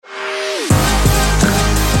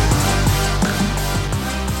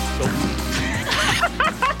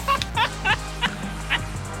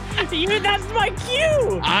That's my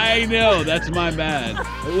cue. I know. That's my bad.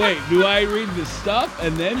 Wait, do I read the stuff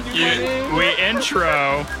and then do my name? We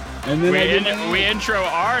intro. And then we intro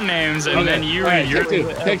our names and then you read your.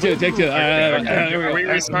 Take two. Are we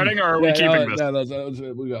restarting or are we keeping this? No,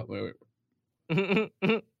 we go. Wait.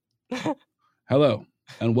 Hello,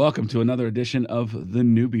 and welcome to another edition of the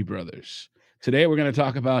Newbie Brothers. Today, we're going to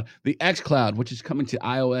talk about the xCloud, which is coming to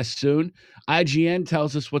iOS soon. IGN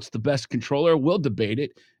tells us what's the best controller. We'll debate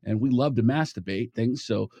it, and we love to masturbate things,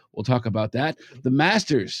 so we'll talk about that. The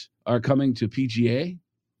Masters are coming to PGA.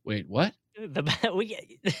 Wait, what?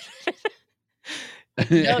 Wait.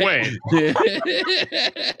 The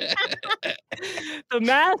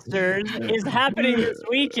Masters is happening this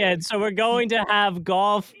weekend, so we're going to have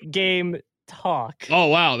golf game talk. Oh,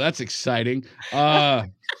 wow, that's exciting.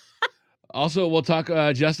 Also, we'll talk.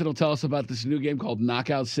 Justin will tell us about this new game called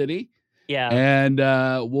Knockout City. Yeah. And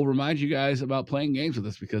we'll remind you guys about playing games with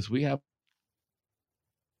us because we have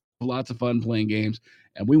lots of fun playing games,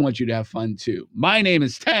 and we want you to have fun too. My name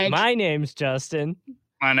is Tank. My name's Justin.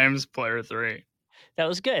 My name's Player 3. That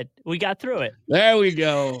was good. We got through it. There we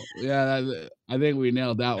go. Yeah, I think we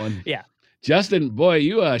nailed that one. Yeah. Justin, boy,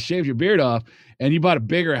 you shaved your beard off, and you bought a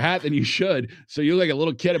bigger hat than you should, so you look like a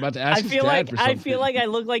little kid about to ask his dad for something. I feel like I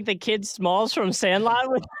look like the kid Smalls from Sandlot.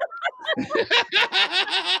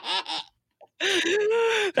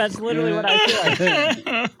 That's literally what I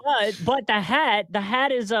feel like. But the hat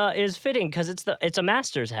is fitting because it's a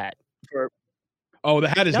Masters hat. Oh, the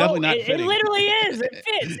hat is definitely not fitting. It literally is. It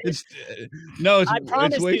fits. It's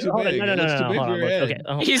way too big. No. It's too big for your head.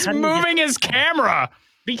 Okay. He's moving his camera.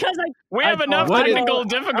 Because we have enough technical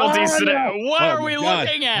difficulties today. No. What are we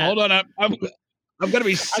looking at? Hold on, I'm gonna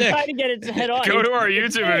be sick. I'm trying to get it head on. Go to our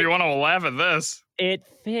YouTube if you want to laugh at this. It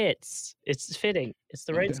fits. It's fitting. It's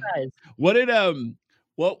the right size. What did who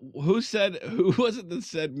was it that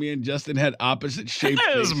said me and Justin had opposite shaped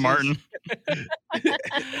faces? It was Martin.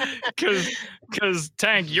 Cause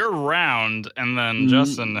Tank, you're round, and then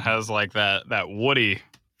Justin has like that Woody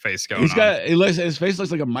face going on. His face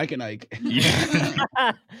looks like a Mike and Ike.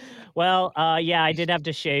 Yeah. Well, yeah, I did have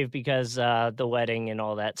to shave because the wedding and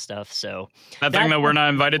all that stuff. So that thing that we're not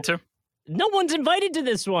invited to? No one's invited to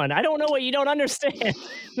this one. I don't know what you don't understand.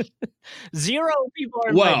 0 people are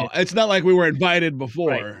invited. Well, it's not like we were invited before.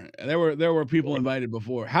 Right. There were people invited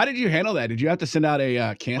before. How did you handle that? Did you have to send out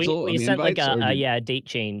a cancel? We sent like a date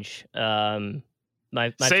change.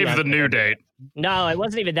 My save the new date. No, it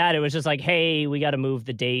wasn't even that. It was just like, hey, we got to move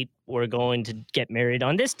the date. We're going to get married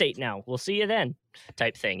on this date now. We'll see you then,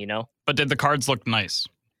 type thing, you know. But did the cards look nice?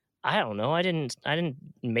 I don't know. I didn't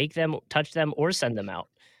make them, touch them, or send them out.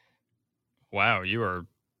 Wow, you are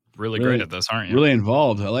really great at this, aren't you? Really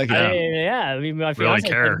involved. I like it. I mean, my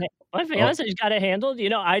fiance got it handled. You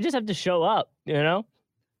know, I just have to show up. You know.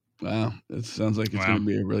 Wow, it sounds like it's going to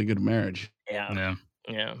be a really good marriage. Yeah.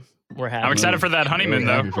 We're happy. I'm excited for that honeymoon,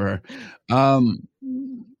 though. Happy for her.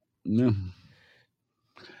 No.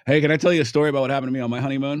 Hey, can I tell you a story about what happened to me on my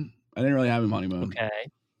honeymoon? I didn't really have a honeymoon. Okay.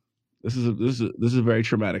 This is a very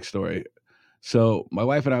traumatic story. So my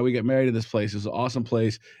wife and I, we get married at this place. It was an awesome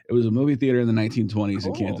place. It was a movie theater in the 1920s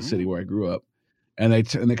in Kansas City where I grew up. And they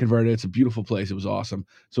converted it. It's a beautiful place. It was awesome.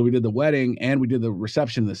 So we did the wedding and we did the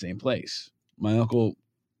reception in the same place. My uncle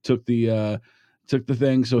took the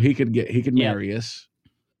thing so he could marry us.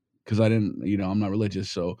 Because I didn't, I'm not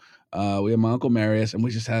religious. So we had my uncle marry us, and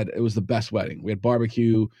it was the best wedding. We had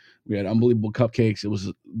barbecue. We had unbelievable cupcakes. It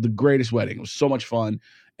was the greatest wedding. It was so much fun.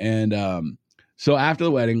 And so after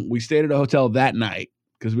the wedding, we stayed at a hotel that night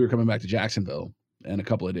because we were coming back to Jacksonville in a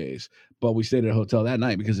couple of days. But we stayed at a hotel that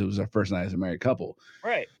night because it was our first night as a married couple.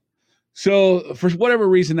 Right. So for whatever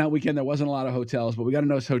reason that weekend, there wasn't a lot of hotels, but we got a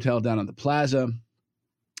nice hotel down on the plaza.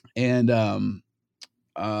 And the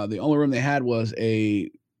only room they had was a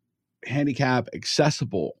handicap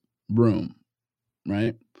accessible room.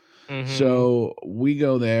 Right. Mm-hmm. So we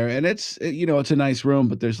go there and it's a nice room,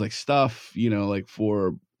 but there's like stuff, like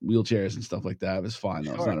for wheelchairs and stuff like that. It's fine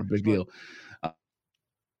though. It's not a big deal.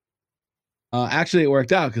 Actually, it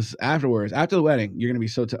worked out because after the wedding, you're going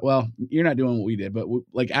to be well, you're not doing what we did, but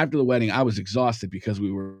after the wedding, I was exhausted because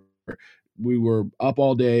we were up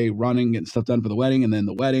all day running, getting stuff done for the wedding, and then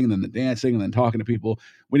the dancing, and then talking to people.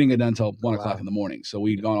 We didn't get done until 1 o'clock in the morning. So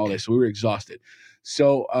we'd gone all day. So we were exhausted.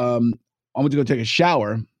 So I went to go take a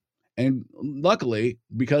shower. And luckily,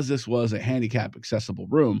 because this was a handicap accessible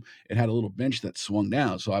room, it had a little bench that swung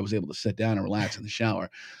down. So I was able to sit down and relax in the shower.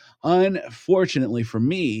 Unfortunately for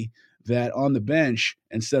me, that on the bench,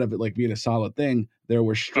 instead of it like being a solid thing, there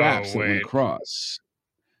were straps that went across.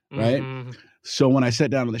 Right? Mm-hmm. So when I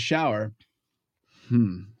sat down in the shower,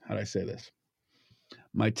 how do I say this?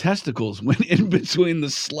 my testicles went in between the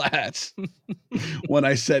slats when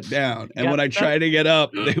I sat down. And when I tried to get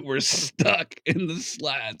up, they were stuck in the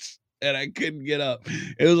slats and I couldn't get up.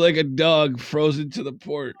 It was like a dog frozen to the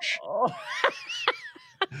porch. Oh.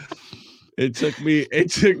 It took me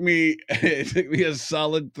a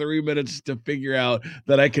solid 3 minutes to figure out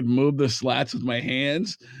that I could move the slats with my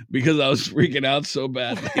hands because I was freaking out so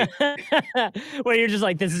badly. Where you're just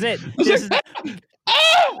like, this is it.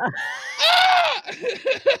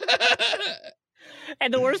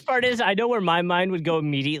 And the worst part is, I know where my mind would go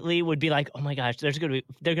immediately. Would be like, oh my gosh, they're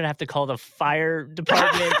gonna have to call the fire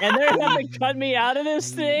department, and they're gonna cut me out of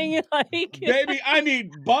this thing. Like, baby, I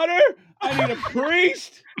need butter. I need a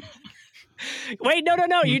priest. Wait,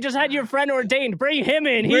 no. You just had your friend ordained. Bring him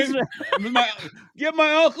in. Get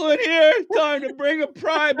my uncle in here. Time to bring a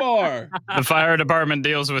pry bar. The fire department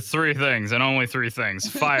deals with 3 things and only 3 things: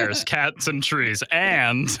 fires, cats, and trees,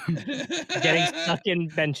 and getting stuck in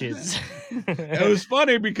benches. It was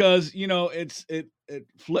funny because it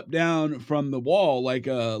flipped down from the wall like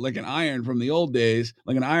an iron from the old days,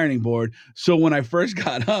 like an ironing board. So when I first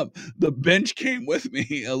got up, the bench came with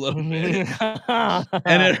me a little bit,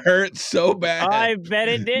 and it hurt so bad. I bet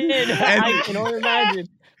it did. I can only imagine.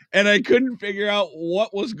 And I couldn't figure out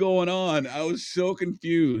what was going on. I was so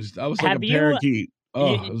confused. I was like a parakeet.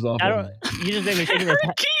 It was awful. You just made me think of this.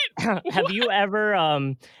 Have you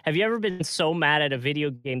ever been so mad at a video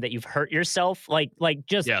game that you've hurt yourself? Like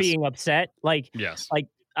just being upset? Yes. Like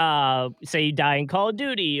say you die in Call of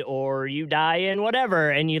Duty or you die in whatever,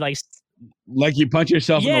 and you like you punch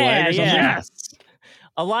yourself in the leg or something? Yes.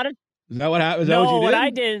 A lot of Is that what happened? Is that what you did? What I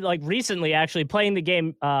did like recently, actually playing the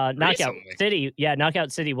game Knockout City. Yeah,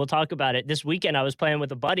 Knockout City. We'll talk about it. This weekend I was playing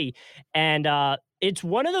with a buddy, and it's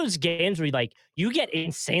one of those games where you get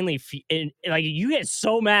insanely you get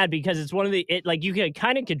so mad because it's one of you can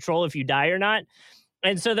kind of control if you die or not.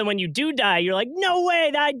 And so then when you do die, you're like, no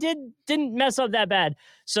way, I didn't mess up that bad.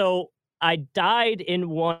 So I died in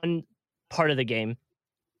one part of the game.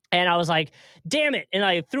 And I was like, damn it. And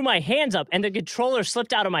I threw my hands up and the controller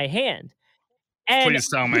slipped out of my hand. And, please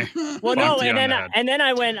tell me. Well, no. And then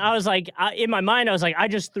I was like, in my mind, I was like, I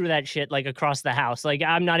just threw that shit like across the house. Like,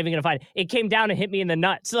 I'm not even going to find it. It came down and hit me in the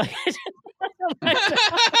nuts. Like, and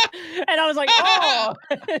I was like, oh.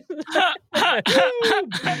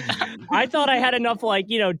 I thought I had enough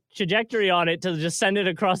trajectory on it to just send it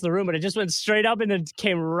across the room, but it just went straight up and then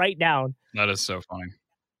came right down. That is so funny.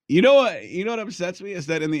 You know what upsets me is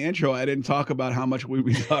that in the intro I didn't talk about how much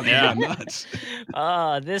we talking about nuts.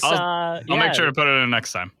 I'll make sure to put it in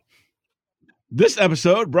next time. This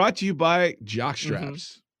episode brought to you by Jockstraps.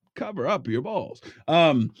 Mm-hmm. Cover up your balls.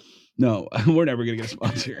 No, we're never gonna get a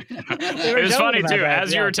sponsor. It was funny too.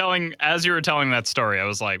 As you were telling that story, I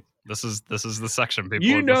was like, "This is the section people."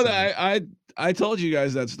 You know that I told you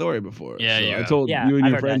guys that story before. Yeah, I told you and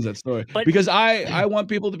your friends that story because I want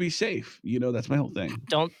people to be safe. That's my whole thing.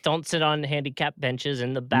 Don't sit on handicapped benches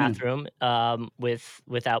in the bathroom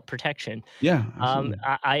without protection. Yeah.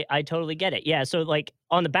 I totally get it. Yeah. So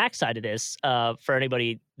on the backside of this, for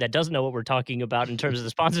anybody that doesn't know what we're talking about in terms of the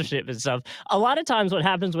sponsorship and stuff, a lot of times what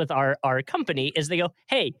happens with our company is they go,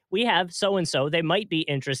 hey, we have so-and-so, they might be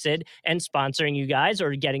interested in sponsoring you guys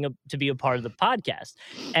or getting to be a part of the podcast.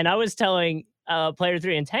 And I was telling Player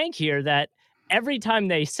 3 and Tank here that every time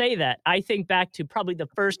they say that, I think back to probably the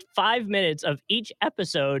first 5 minutes of each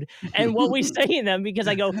episode and what we say in them, because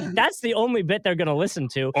I go, that's the only bit they're going to listen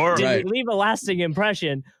to. Or we leave a lasting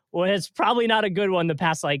impression? Well, it's probably not a good one the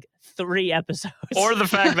past 3 episodes. Or the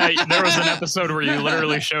fact that there was an episode where you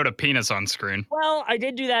literally showed a penis on screen. Well, I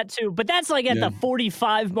did do that too, but that's at the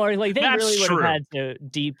 45 mark. They really would have had to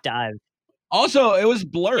deep dive. Also, it was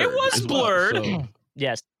blurred. It was blurred. So.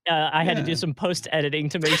 Yes. I had to do some post editing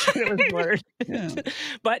to make sure it was blurred.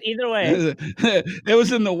 But either way, it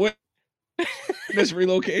was in the this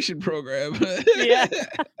relocation program. Yeah.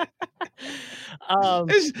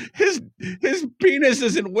 His penis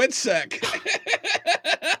is in Witsec.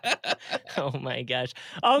 Oh my gosh.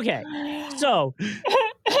 Okay. So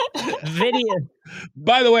video.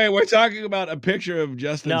 By the way, we're talking about a picture of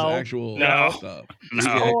Justin's actual stuff.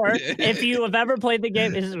 No. Or if you have ever played the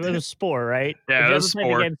game, it was Spore, right? Yeah, if it was Spore.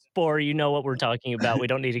 Played the game Spore, you know what we're talking about. We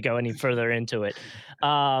don't need to go any further into it.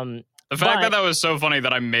 The fact that was so funny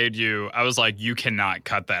that I made you, I was like, you cannot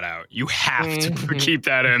cut that out. You have to keep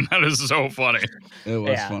that in. That is so funny. It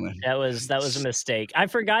was funny. That was a mistake. I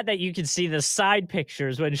forgot that you could see the side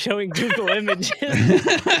pictures when showing Google Images.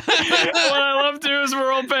 What I love too is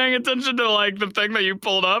we're all paying attention to like the thing that you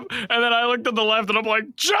pulled up, and then I looked at the left and I'm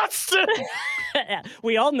like, Justin.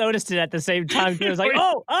 We all noticed it at the same time. It was like,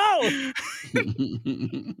 oh,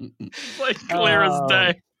 like clear as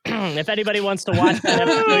day. If anybody wants to watch that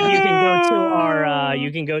episode,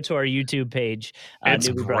 you can go to our YouTube page. It's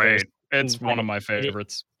Newbie great. Brothers. It's one of my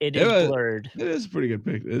favorites. It is blurred. It is a pretty good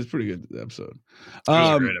pick. It is a pretty good episode. It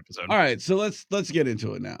was a great episode. All right, so let's get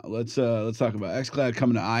into it now. Let's talk about xCloud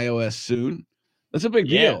coming to iOS soon. That's a big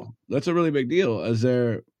deal. That's a really big deal. Is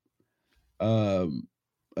there a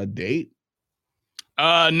date?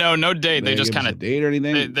 No date. They just kind of date or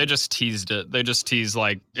anything. They just teased it. They just teased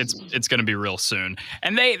like it's going to be real soon.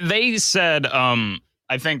 And they said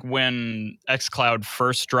I think when xCloud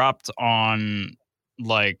first dropped on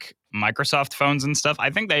like Microsoft phones and stuff, I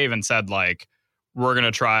think they even said like we're going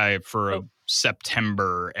to try for a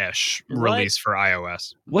September-ish release for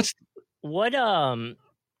iOS. What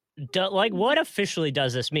officially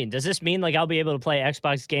does this mean? Does this mean like I'll be able to play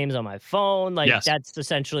Xbox games on my phone? Like that's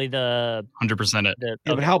essentially the 100% it.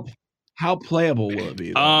 But how playable will it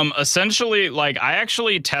be? Essentially, like I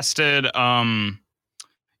actually tested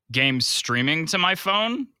games streaming to my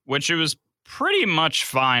phone, which it was pretty much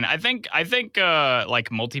fine. I think like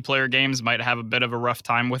multiplayer games might have a bit of a rough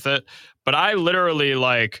time with it, but I literally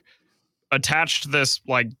like attached this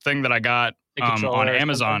like thing that I got on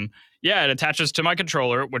Amazon. Yeah, it attaches to my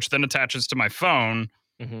controller, which then attaches to my phone.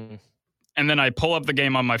 Mm-hmm. And then I pull up the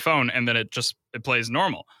game on my phone, and then it plays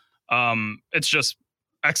normal. It's just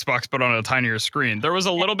Xbox, but on a tinier screen. There was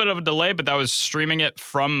a little bit of a delay, but that was streaming it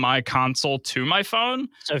from my console to my phone.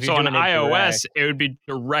 So on iOS, it would be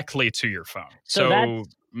directly to your phone. So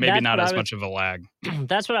maybe not as much of a lag.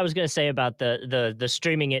 That's what I was going to say about the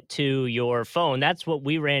streaming it to your phone. That's what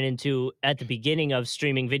we ran into at the beginning of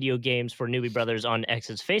streaming video games for Newbie Brothers on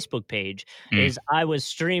X's Facebook page. Is I was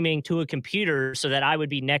streaming to a computer so that I would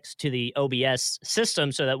be next to the OBS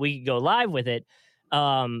system so that we could go live with it.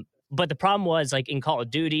 But the problem was like in Call of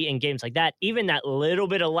Duty and games like that, even that little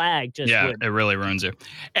bit of lag just it really ruins you.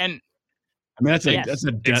 And I mean, that's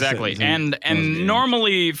a exactly. And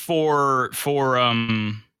normally for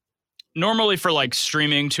like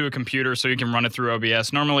streaming to a computer so you can run it through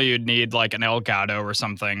OBS, normally you'd need like an Elgato or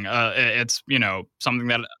something. It's, something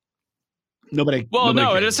that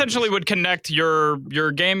it essentially would connect your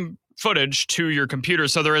game footage to your computer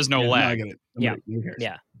so there is no lag. I get it.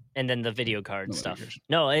 Yeah. And then the video card stuff.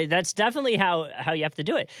 No, that's definitely how you have to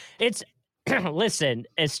do it. It's listen,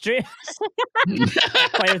 it's stream. No,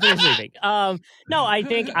 I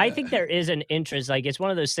think there is an interest. Like it's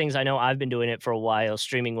one of those things. I know I've been doing it for a while,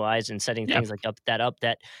 streaming wise, and setting things like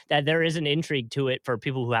that there is an intrigue to it for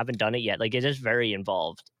people who haven't done it yet. Like it is very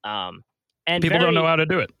involved. And people don't know how to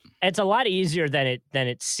do it. It's a lot easier than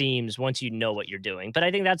it seems once you know what you're doing. But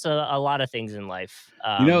I think that's a lot of things in life.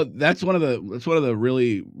 That's one of the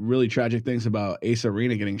really, really tragic things about Ace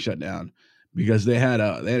Arena getting shut down, because they had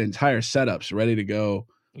entire setups ready to go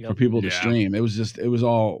for people to stream. It was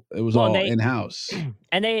all in-house.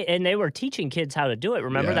 And they were teaching kids how to do it.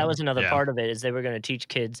 Remember, that was another part of it, is they were going to teach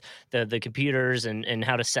kids the computers and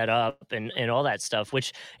how to set up and all that stuff,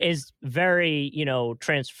 which is very,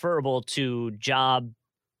 transferable to job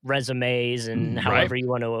resumes and however you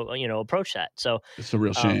want to, approach that. So it's a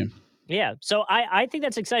real shame. Yeah, so I think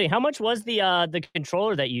that's exciting. How much was the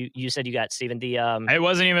controller that you said you got, Steven? It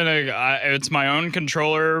wasn't even it's my own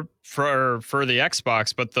controller for the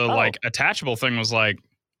Xbox, but the like attachable thing was like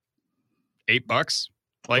 $8.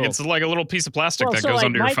 Like it's like a little piece of plastic that goes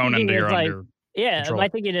under your phone and your controller. My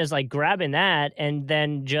thinking is like grabbing that and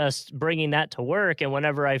then just bringing that to work, and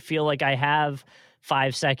whenever I feel like I have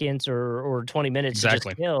 5 seconds or 20 minutes to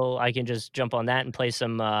just kill, I can just jump on that and play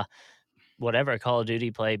some whatever, Call of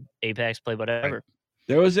Duty, play Apex, play whatever. Right.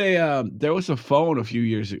 There was a phone a few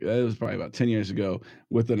years ago. It was probably about 10 years ago,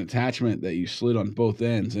 with an attachment that you slid on both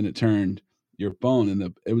ends and it turned your phone.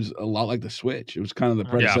 And it was a lot like the Switch. It was kind of the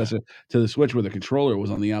predecessor to the Switch, where the controller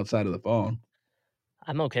was on the outside of the phone.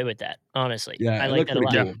 I'm okay with that, honestly. Yeah, I like that a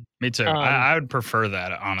lot. Yeah, me too. I would prefer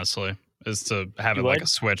that, honestly, is to have it like a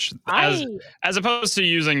Switch as opposed to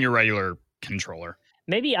using your regular controller.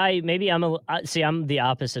 Maybe I'm the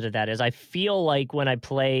opposite of that. Is I feel like when I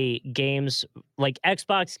play games like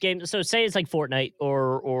Xbox games, so say it's like Fortnite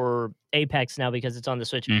or Apex now because it's on the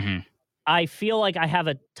Switch, I feel like I have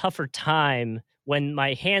a tougher time when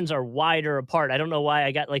my hands are wider apart. I don't know why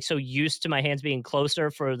I got like so used to my hands being closer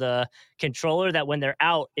for the controller that when they're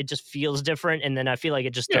out, it just feels different. And then I feel like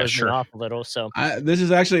it just throws me off a little. So this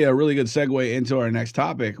is actually a really good segue into our next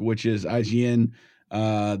topic, which is IGN.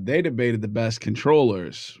 They debated the best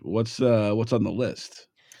controllers. What's on the list?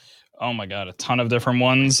 Oh my God, a ton of different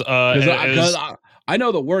ones. Because I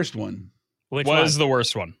know the worst one. Which was the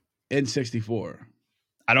worst one? N64.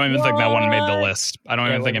 I don't even think that one made the list. I don't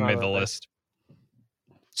even think it made the list.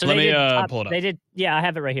 So let me pull it up. They did, I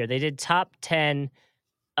have it right here. They did top 10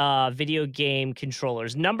 video game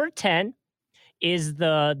controllers. Number 10 is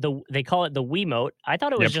they call it the Wiimote. I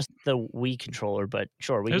thought it was just the Wii controller, but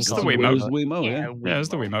sure, we can call it the Wiimote. It was Wiimote, yeah, it was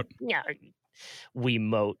the Wiimote. Yeah,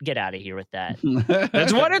 Wiimote. Get out of here with that.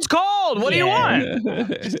 That's what it's called. What do you want?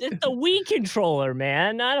 It's the Wii controller,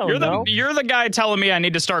 man. I don't know. You're the guy telling me I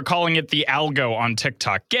need to start calling it the algo on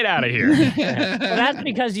TikTok. Get out of here. Well, that's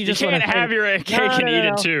because you just can't have your cake and eat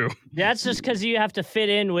it too. That's just because you have to fit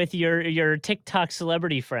in with your TikTok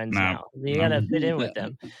celebrity friends now. You gotta fit in with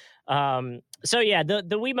them. So yeah, the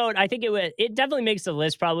Wiimote, I think it definitely makes the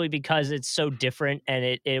list probably because it's so different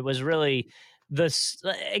and it was really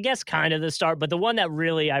I guess kind of the start, but the one that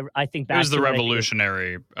really I think back it was the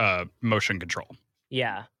revolutionary motion control.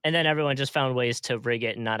 Yeah, and then everyone just found ways to rig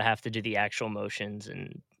it and not have to do the actual motions,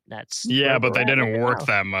 and that's but they didn't work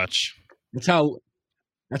that much. That's how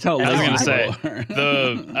I was gonna say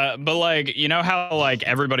but like you know how like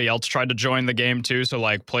everybody else tried to join the game too. So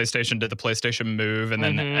like PlayStation did the PlayStation Move, and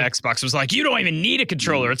then Xbox was like, you don't even need a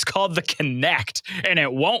controller. It's called the Kinect, and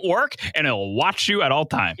it won't work, and it'll watch you at all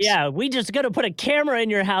times. Yeah, we just gotta put a camera in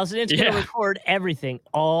your house, and it's gonna record everything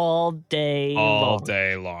all day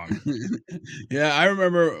long. Yeah, I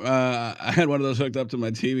remember I had one of those hooked up to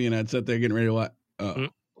my TV, and I'd sit there getting ready to watch. No,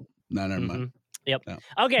 never mind. Yep. No.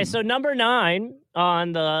 Okay, so number 9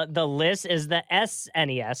 on the list is the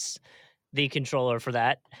SNES, the controller for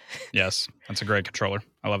that. Yes, that's a great controller.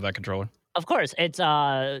 I love that controller. Of course, it's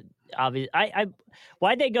obvious.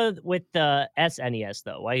 Why'd they go with the SNES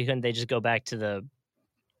though? Why couldn't they just go back to the?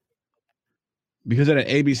 Because it had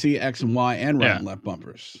ABC, X and Y, and right and left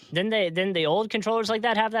bumpers. Didn't the old controllers like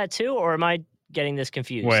that have that too, or am I getting this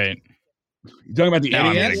confused? Wait, you talking about the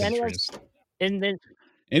NES? NES? And then.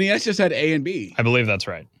 NES just had A and B. I believe that's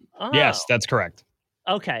right. Oh. Yes, that's correct.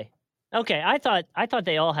 Okay. I thought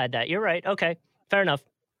they all had that. You're right. Okay, fair enough.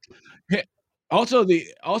 Also, the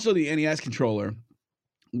NES controller,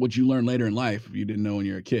 which you learn later in life if you didn't know when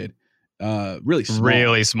you were a kid, really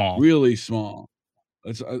small.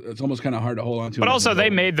 It's almost kind of hard to hold on to. But also, they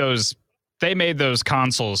made those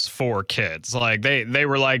consoles for kids. Like they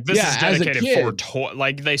were like, this is dedicated for toy.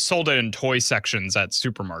 Like they sold it in toy sections at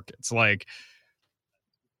supermarkets. Like.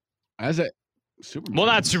 As a supermarket. Well,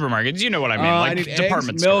 not supermarkets. You know what I mean, like I need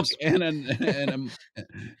department eggs, milk, stores.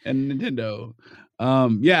 and Nintendo.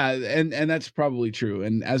 And that's probably true.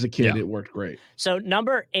 And as a kid, it worked great. So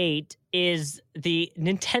number 8 is the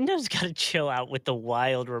Nintendo's got to chill out with the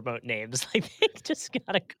wild remote names. Like they just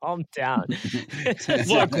got to calm down.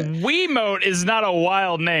 Look, Wiimote is not a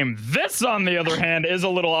wild name. This, on the other hand, is a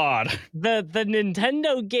little odd. The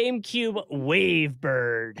Nintendo GameCube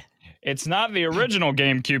Wavebird. It's not the original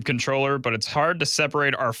GameCube controller, but it's hard to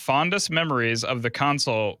separate our fondest memories of the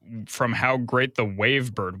console from how great the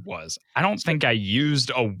Wavebird was. I don't think I used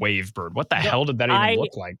a Wavebird. What the hell did that even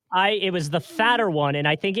look like? It was the fatter one, and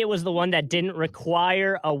I think it was the one that didn't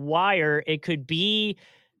require a wire. It could be,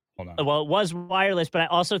 well, it was wireless, but I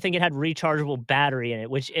also think it had rechargeable battery in it,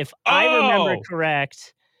 which if I remember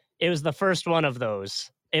correct, it was the first one of those.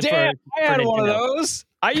 Damn, I had one of those.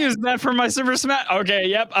 I used that for my Super Smash. Okay,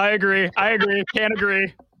 yep, I agree. Can't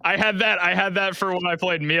agree. I had that for when I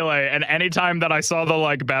played Melee, and anytime that I saw the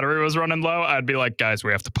like battery was running low, I'd be like, guys,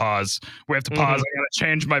 we have to pause. I gotta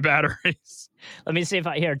change my batteries. Let me see if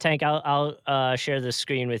Tank, I'll share the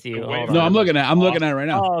screen with you. No, I'm looking at it right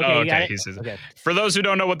now. Oh, okay. Okay. For those who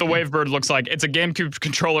don't know what the Wavebird looks like, it's a GameCube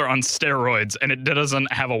controller on steroids, and it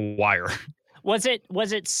doesn't have a wire. Was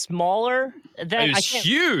it smaller? It's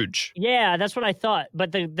huge. Yeah, that's what I thought.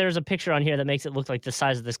 But there's a picture on here that makes it look like the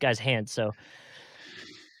size of this guy's hand. So,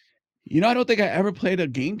 I don't think I ever played a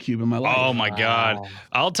GameCube in my life. Oh my God!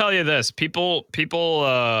 I'll tell you this: people.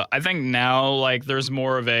 I think now, like, there's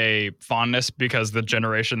more of a fondness because the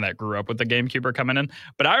generation that grew up with the GameCube are coming in.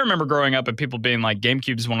 But I remember growing up and people being like,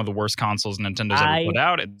 "GameCube is one of the worst consoles Nintendo's ever put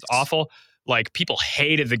out. It's awful." Like people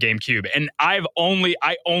hated the GameCube, and I only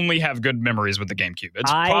have good memories with the GameCube. It's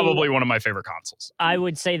probably one of my favorite consoles. I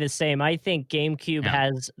would say the same. I think GameCube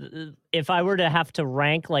has, if I were to have to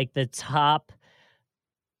rank like the top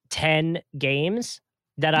 10 games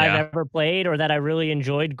that I've ever played or that I really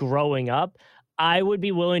enjoyed growing up, I would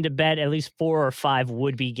be willing to bet at least 4 or 5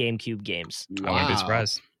 would be GameCube games. Wow. I wouldn't be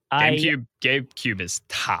surprised. GameCube is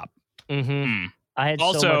top. Mm-hmm. I had so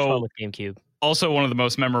much fun with GameCube. Also, one of the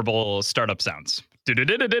most memorable startup sounds. And then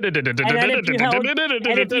if you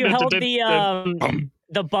held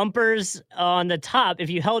the bumpers on the top, if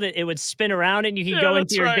you held it, it would spin around and you could go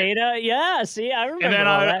into your data. Yeah, see, I remember. And then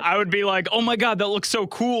I would be like, oh my God, that looks so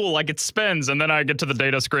cool. Like it spins. And then I get to the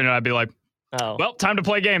data screen and I'd be like, oh, well, time to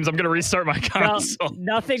play games. I'm going to restart my console.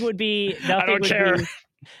 Nothing would be. I don't care.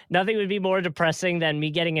 Nothing would be more depressing than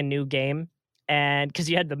me getting a new game. And because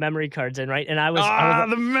you had the memory cards in, right? And I was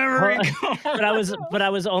the memory cards. but I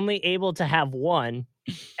was only able to have one.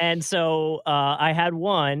 And so I had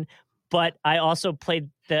one, but I also played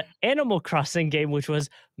the Animal Crossing game, which was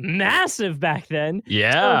massive back then.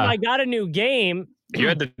 Yeah. So if I got a new game, you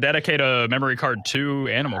had to dedicate a memory card to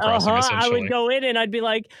Animal Crossing, essentially. I would go in and I'd be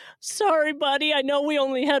like, sorry, buddy, I know we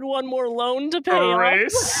only had one more loan to pay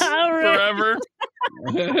off. Forever.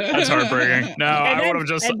 That's heartbreaking. No, I would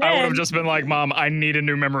have just been like, Mom, I need a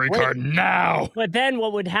new memory card now. But then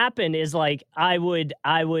what would happen is like I would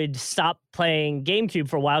stop playing GameCube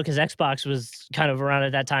for a while because Xbox was kind of around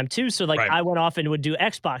at that time too. So like I went off and would do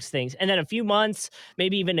Xbox things. And then a few months,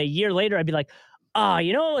 maybe even a year later, I'd be like,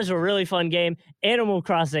 you know, it was a really fun game, Animal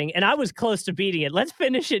Crossing, and I was close to beating it. Let's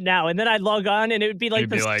finish it now. And then I'd log on, and it would be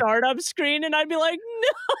like startup screen, and I'd be like, no.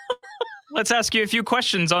 Let's ask you a few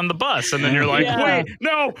questions on the bus, and then you're like, wait,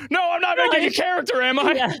 no, I'm not making a character, am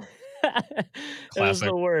I? Yeah. It was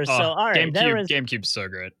the worst. So, all right, GameCube's so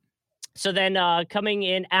great. So then, coming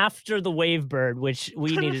in after the Wavebird, which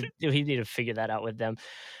we need to figure that out with them.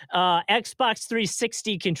 Xbox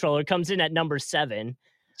 360 controller comes in at number 7.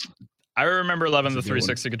 I remember loving the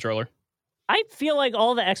 360 controller. I feel like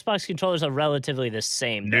all the Xbox controllers are relatively the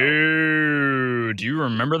same. No, do you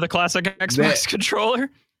remember the classic Xbox controller?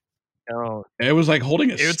 No, it was like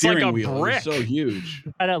holding a steering wheel. Brick. It was so huge.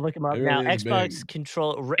 I don't look them up now. Xbox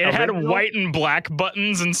controller. It had white and black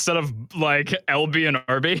buttons instead of like LB and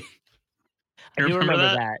RB. I do remember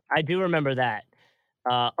that. I do remember that.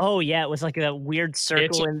 Oh yeah, it was like a weird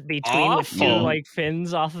circle in between with 2 like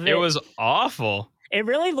fins off of it. It was awful. It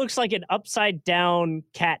really looks like an upside down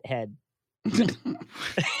cat head. No,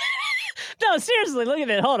 seriously, look at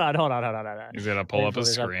it. Hold on. He's gonna pull up a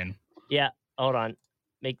screen. Yeah, hold on.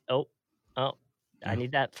 I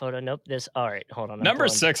need that photo. Nope. All right, hold on. Number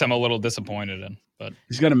 6, I'm a little disappointed in, but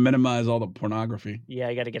he's got to minimize all the pornography. Yeah,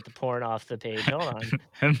 I got to get the porn off the page. Hold on.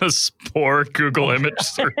 And the poor Google image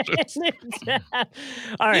searches.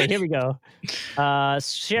 All right, here we go.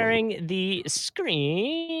 Sharing the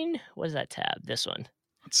screen. What is that tab? This one.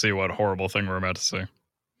 Let's see what horrible thing we're about to see.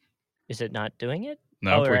 Is it not doing it?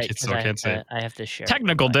 No, we still can't see it. I have to share.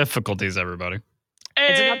 Technical difficulties, everybody.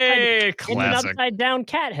 It's an upside down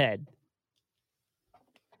cat head.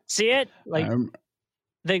 See it? Like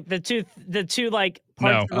the two like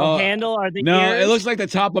parts of the handle are the ears. It looks like the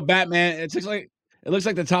top of Batman. It looks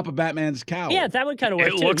like the top of Batman's cowl. Yeah, that would kind of work.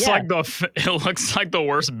 It looks like the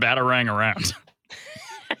worst Batarang around.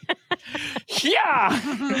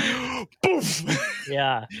 Yeah. Poof.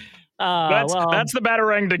 Yeah. That's the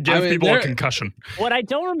Batarang to give people a concussion. What I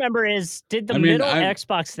don't remember is, did the middle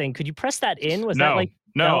Xbox thing, could you press that in? Was that like...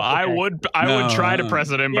 No, okay. I would try to press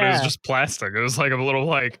it in, but it was just plastic. It was like a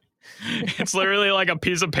little it's literally like a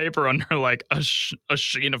piece of paper under like a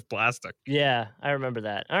sheen of plastic. Yeah, I remember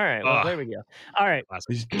that. All right, well, there we go. All right.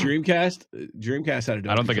 Dreamcast had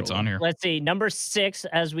a I don't think it's on here. Let's see. Number 6,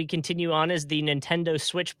 as we continue on, is the Nintendo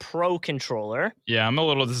Switch Pro controller. Yeah, I'm a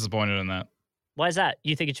little disappointed in that. Why is that?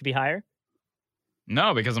 You think it should be higher?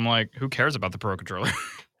 No, because I'm like, who cares about the Pro controller?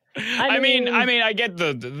 I mean, I get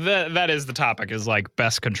that is the topic, is like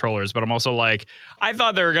best controllers, but I'm also like, I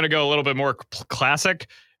thought they were gonna go a little bit more classic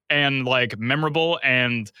and like memorable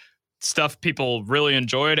and stuff people really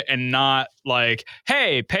enjoyed, and not like,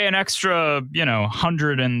 hey, pay an extra,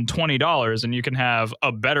 $120 and you can have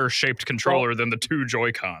a better shaped controller than the 2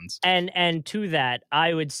 Joy-Cons. And to that,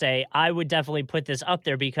 I would say I would definitely put this up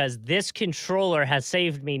there, because this controller has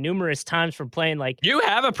saved me numerous times from playing like... You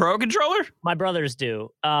have a Pro controller? My brothers do.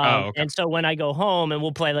 Okay. And so when I go home and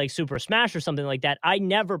we'll play like Super Smash or something like that, I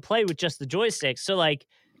never play with just the joysticks. So like,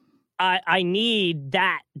 I need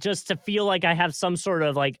that just to feel like I have some sort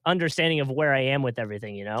of like understanding of where I am with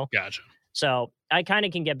everything, Gotcha. So I kind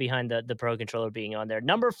of can get behind the Pro controller being on there.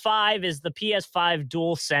 Number 5 is the PS5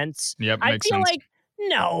 DualSense. Yep, makes sense. Like,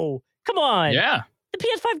 no, come on. Yeah. The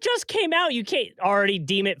PS5 just came out. You can't already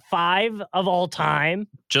deem it 5 of all time.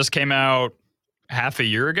 Just came out half a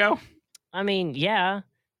year ago? I mean, yeah.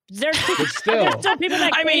 There's people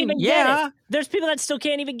that can't even get it. There's people that still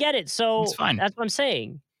can't even get it. So it's fine. That's what I'm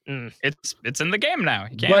saying. It's in the game now.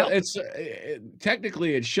 You can't But help. it's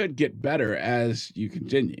technically it should get better as you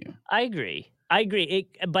continue. I agree.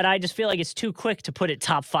 But I just feel like it's too quick to put it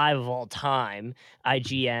top 5 of all time.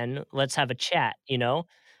 IGN, let's have a chat, you know?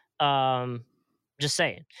 Just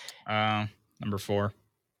saying. Number 4.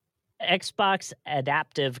 Xbox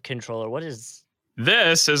Adaptive Controller. What is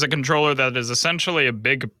this? Is a controller that is essentially a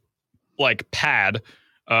big like pad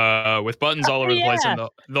with buttons all over the place, and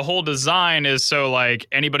the whole design is so like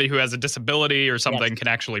anybody who has a disability or something can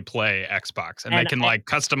actually play Xbox, and they can like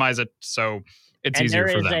customize it so it's easier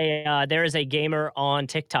for them. There is a gamer on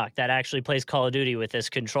TikTok that actually plays Call of Duty with this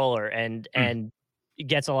controller and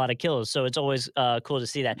gets a lot of kills. So it's always cool to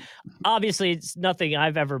see that. Obviously, it's nothing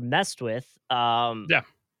I've ever messed with.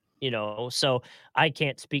 You know, so I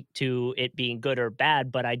can't speak to it being good or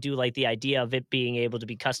bad, but I do like the idea of it being able to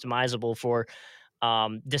be customizable for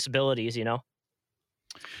disabilities, you know?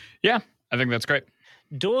 Yeah, I think that's great.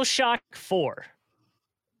 DualShock 4.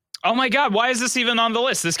 Oh my God, why is this even on the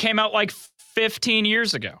list? This came out like 15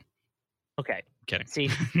 years ago. Okay. Kidding.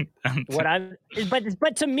 See,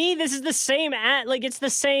 but to me, this is the same it's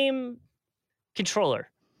the same controller.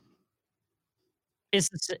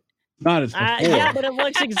 It's not as before. Yeah, but it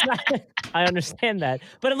looks exactly. I understand that,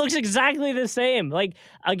 but it looks exactly the same. Like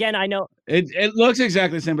again, I know it looks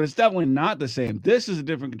exactly the same, but it's definitely not the same. This is a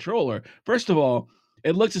different controller. First of all,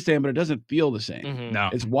 it looks the same, but it doesn't feel the same. Mm-hmm. No,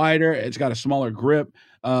 it's wider. It's got a smaller grip.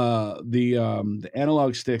 The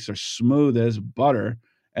analog sticks are smooth as butter,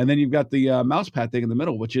 and then you've got the mouse pad thing in the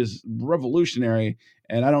middle, which is revolutionary.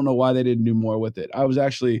 And I don't know why they didn't do more with it. I was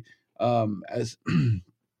actually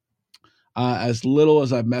as little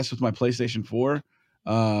as I've messed with my PlayStation 4,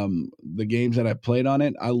 the games that I played on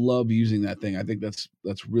it, I love using that thing. I think that's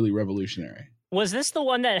really revolutionary. Was this the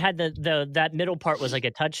one that had that middle part was like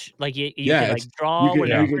a touch, like you could like draw with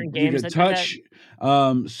different games that touch?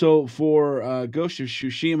 So for Ghost of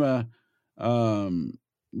Tsushima,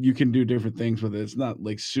 you can do different things with it. It's not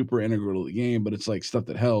like super integral to the game, but it's like stuff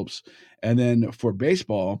that helps. And then for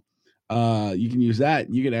baseball, you can use that.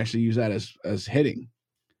 You can actually use that as hitting.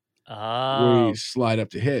 Where you slide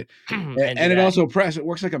up to hit, and it also it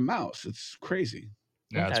works like a mouse. It's crazy.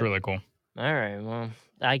 Yeah, it's really cool. All right, well,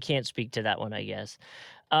 I can't speak to that one, I guess.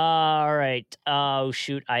 All right. Oh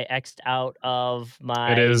shoot, I X'd out of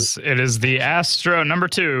my. It is the Astro number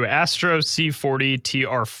 2 Astro C40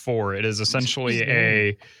 TR4. It is essentially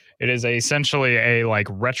a like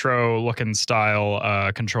retro looking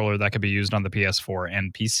style controller that could be used on the PS4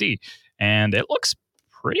 and PC, and it looks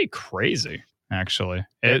pretty crazy. Actually,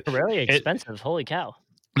 they're really expensive. Holy cow!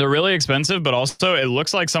 They're really expensive, but also it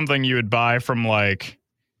looks like something you would buy from like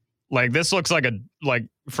this looks like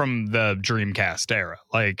from the Dreamcast era.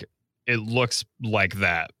 Like it looks like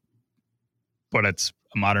that, but it's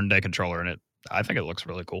a modern day controller, and I think it looks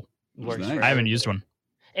really cool. Nice. I haven't used one.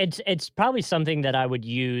 It's probably something that I would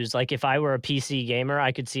use. Like if I were a PC gamer,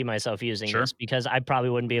 I could see myself using this because I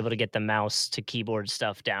probably wouldn't be able to get the mouse to keyboard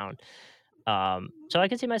stuff down. So I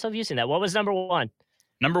could see myself using that. What was number 1?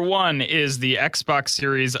 Number 1 is the Xbox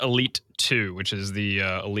Series Elite 2, which is the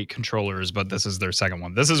Elite controllers, but this is their second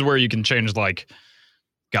one. This is where you can change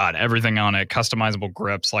everything on it, customizable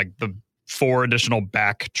grips, like the 4 additional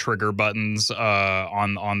back trigger buttons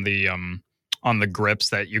on the grips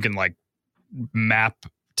that you can like map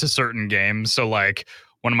to certain games. So like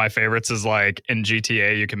one of my favorites is like in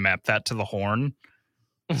GTA, you can map that to the horn.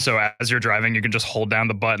 So as you're driving, you can just hold down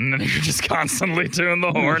the button and you're just constantly doing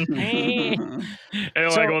the horn.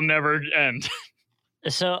 It will never end.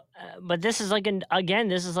 So, but this is like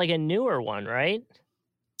this is like a newer one, right?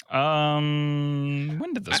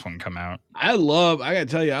 When did this one come out? I gotta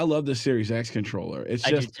tell you, I love the Series X controller.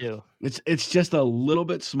 I do too. It's just a little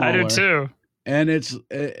bit smaller. I do too. And it's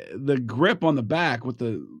the grip on the back with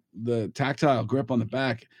the tactile grip on the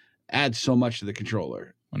back adds so much to the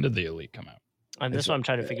controller. When did the Elite come out? This is what I'm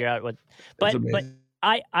trying to figure out. But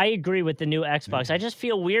I agree with the new Xbox. I just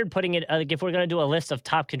feel weird putting it like if we're gonna do a list of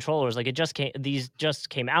top controllers, like these just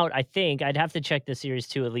came out. I think I'd have to check the Series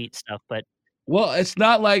 2 Elite stuff, but it's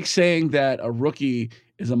not like saying that a rookie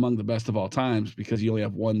is among the best of all times because you only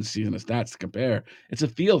have one season of stats to compare. It's a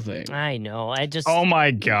feel thing. I know. Oh my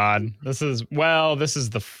God. This is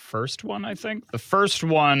the first one, I think. The first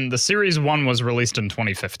one, the Series 1 was released in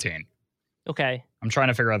 2015. Okay. I'm trying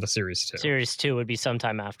to figure out the Series 2. Series 2 would be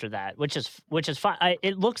sometime after that, which is fine.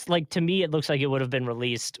 It looks like it would have been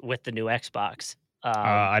released with the new Xbox.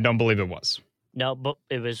 I don't believe it was. No, but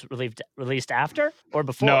it was released after or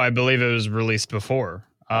before? No, I believe it was released before.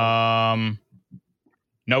 November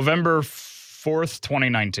 4th,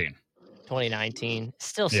 2019. 2019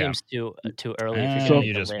 still seems too early.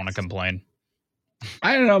 You just want to complain.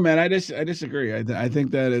 I don't know, man. I disagree. I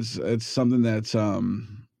think that it's something that's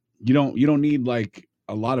you don't need like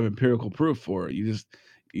a lot of empirical proof for it.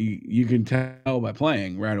 You can tell by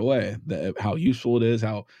playing right away that how useful it is,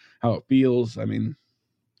 how it feels. I mean,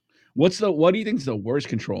 what do you think is the worst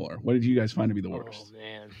controller? What did you guys find to be the worst? Oh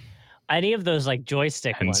man, any of those like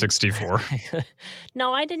joystick N64.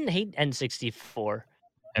 No, I didn't hate N64.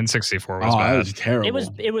 N64 was bad. It was terrible.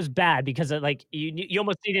 It was bad because like you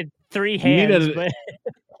almost needed 3 hands.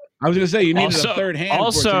 I was gonna say you needed a third hand.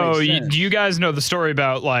 Also, do you guys know the story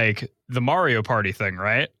about like the Mario Party thing,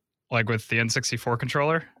 right? Like with the N64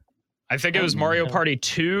 controller? I think it was Mario Party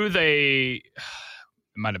 2.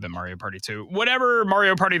 It might have been Mario Party 2. Whatever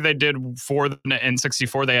Mario Party they did for the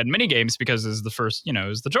N64, they had mini games because it was the first, it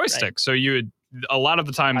was the joystick. Right. So a lot of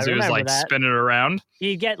the times it was like spin it around.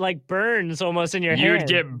 You get like burns almost in your hand. You would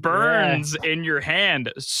get burns in your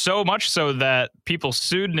hand, so much so that people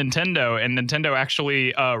sued Nintendo, and Nintendo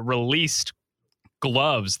actually released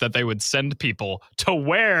gloves that they would send people to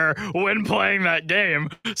wear when playing that game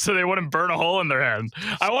so they wouldn't burn a hole in their hand.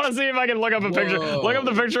 I want to see if I can look up a picture. Look up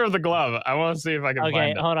the picture of the glove. I want to see if I can find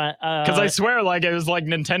it. Okay, hold on. Because I swear like it was like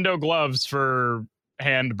Nintendo gloves for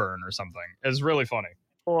hand burn or something. It's really funny.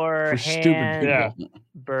 For hand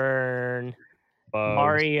burn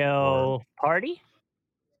Mario Party?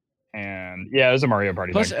 And yeah, it was a Mario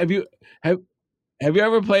Party. Plus, thing. Have you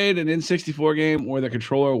ever played an N64 game where the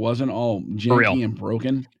controller wasn't all janky and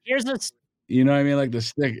broken? Here's this. You know what I mean? Like the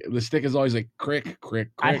stick is always like crick.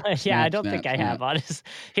 I don't think I have, honest.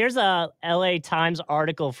 Here's a LA Times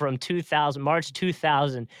article from March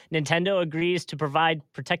 2000. Nintendo agrees to provide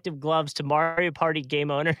protective gloves to Mario Party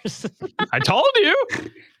game owners. I told you.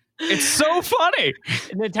 It's so funny.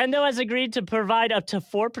 Nintendo has agreed to provide up to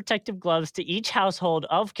 4 protective gloves to each household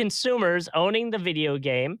of consumers owning the video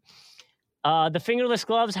game. The fingerless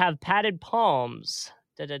gloves have padded palms.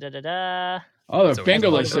 Oh, they're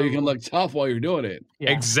fingerless, so you can look tough while you're doing it. Yeah.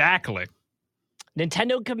 Exactly.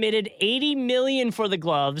 Nintendo committed $80 million for the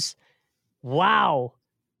gloves. Wow.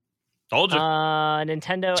 Told you.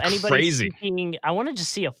 Nintendo. It's anybody crazy. Seeking, I want to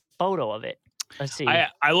just see a photo of it. Let's see.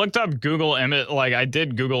 I looked up Google image. Like I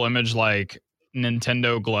did Google image like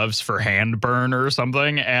Nintendo gloves for hand burn or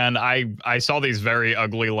something, and I saw these very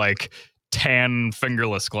ugly like tan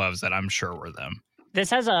fingerless gloves that I'm sure were them. This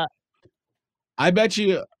has a. I bet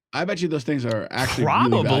you those things are actually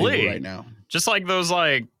really valuable right now. Just like those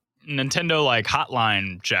like Nintendo like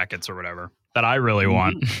hotline jackets or whatever that I really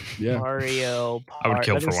want. Yeah. Mario Party. I would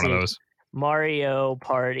kill for one of those. Mario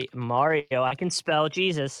Party. Mario. I can spell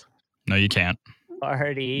Jesus. No, you can't.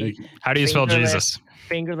 Party. How do you spell Jesus?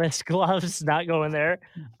 Fingerless gloves. Not going there.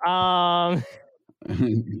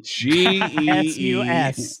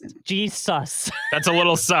 G-E-S-U-S. Jesus. That's a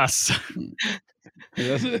little sus.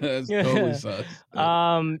 That's totally sus.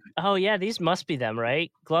 Oh yeah, these must be them,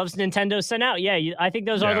 right? Gloves Nintendo sent out. Yeah, I think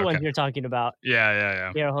those are the ones you're talking about.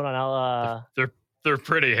 Yeah. Yeah, hold on. I'll. They're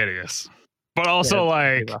pretty hideous, but also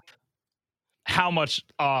like how much?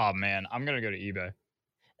 Oh man, I'm gonna go to eBay.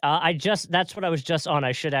 That's what I was just on.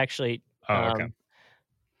 I should actually. Okay.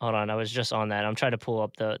 Hold on, I was just on that. I'm trying to pull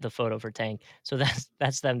up the photo for Tank. So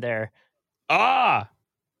that's them there. Ah,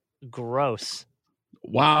 gross.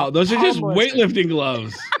 Wow, those are just weightlifting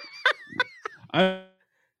gloves. I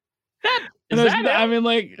mean,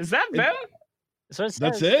 like, is that them? That's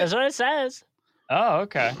it. That's what it says. Oh,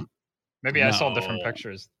 okay. Maybe I saw different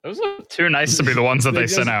pictures. Those look too nice to be the ones that they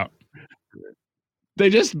sent out. They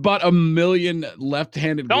just bought 1 million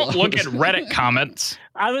left-handed gloves. Don't look at Reddit comments.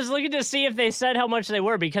 I was looking to see if they said how much they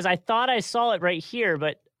were because I thought I saw it right here,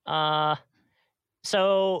 but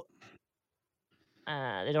so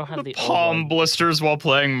they don't have the palm blisters while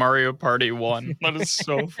playing Mario Party 1. That is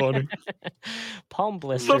so funny. Palm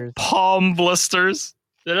blisters. The palm blisters.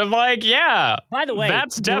 And I'm like, yeah. By the way,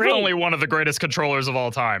 that's definitely one of the greatest controllers of all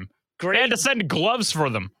time. They had to send gloves for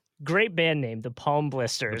them. Great band name, the Palm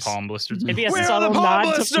Blisters. The Palm Blisters. Maybe a subtle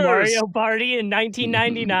nod to Mario Party in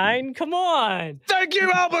 1999. Come on. Thank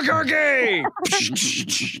you, Albuquerque.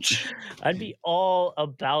 I'd be all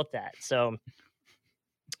about that. So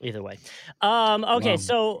either way. Okay,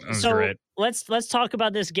 so great. let's talk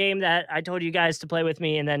about this game that I told you guys to play with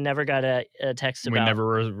me and then never got a text about. We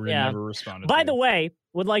never responded. By the way,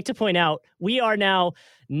 would like to point out we are now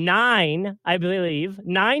 9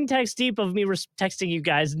 text deep of me texting you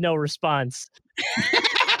guys, no response.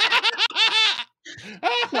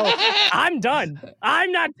 So I'm done.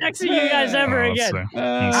 I'm not texting you guys ever again.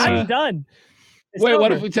 I'm done. Wait,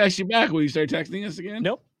 what if we text you back? Will you start texting us again?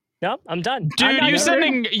 Nope. No, I'm done. Dude, you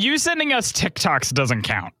sending us TikToks doesn't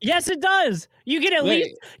count. Yes, it does. You can at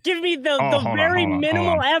least give me the very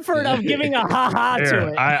minimal effort of giving a ha-ha to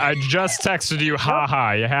it. I just texted you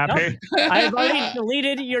ha-ha. You happy? Nope. I've already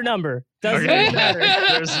deleted your number. Doesn't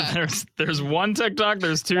matter. There's one TikTok,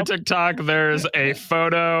 there's two TikTok, there's a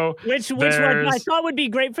photo. Which one I thought would be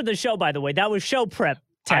great for the show, by the way. That was show prep.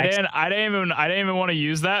 Text. I didn't even want to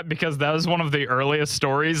use that because that was one of the earliest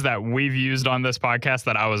stories that we've used on this podcast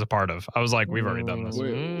that I was a part of. I was like, we've already done this.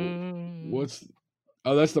 Wait,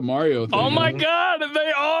 that's the Mario thing. Oh my God,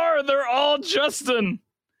 they're all Justin.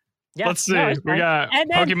 Yeah, let's see. We got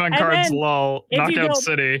Pokemon cards, lol, Knockout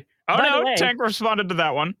City. Oh no, way, Tank responded to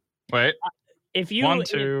that one. Wait. If you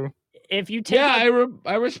take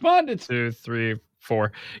I responded. 2, 3,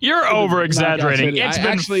 4. You're over exaggerating. It's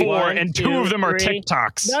been 4 and 2 of them are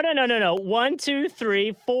TikToks. No. 1, 2,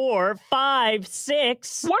 3, 4, 5,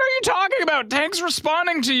 6. What are you talking about? Tank's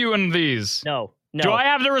responding to you in these. No. Do I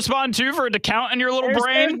have to respond too for it to count in your little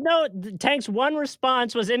brain? No, Tank's one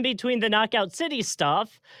response was in between the Knockout City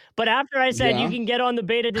stuff. But after I said you can get on the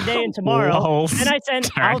beta today and tomorrow, then I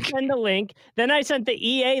sent I'll send the link. Then I sent the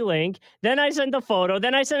EA link. Then I sent the photo.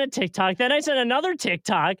 Then I sent a TikTok. Then I sent another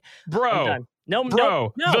TikTok. Bro,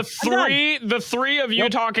 the three of you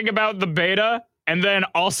talking about the beta. And then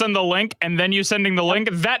I'll send the link, and then you sending the link.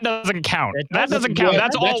 That doesn't count. That doesn't count.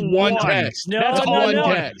 That's all one text. That's all one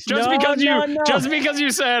text. Just because you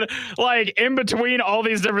said like in between all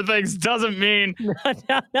these different things doesn't mean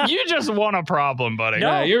you just want a problem, buddy. No,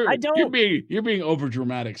 I don't. You're being over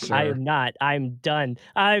dramatic, sir. I am not. I'm done.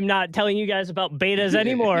 I'm not telling you guys about betas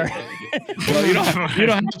anymore. Well, you don't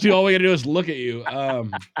have to. All we gotta do is look at you.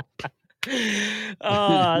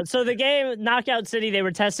 So the game Knockout City, they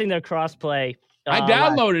were testing their crossplay. I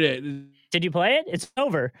downloaded it. Did you play it? It's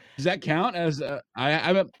over. Does that count as I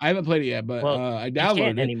haven't played it yet, but I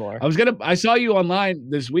downloaded it anymore. I saw you online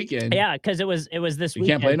this weekend. Yeah, because it was this weekend. You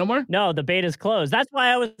can't play no more? No, the beta's closed. That's why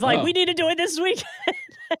I was like, we need to do it this weekend.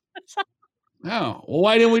 Oh, well,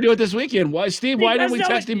 why didn't we do it this weekend? Why, Steve? Why didn't we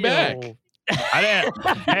text him back? I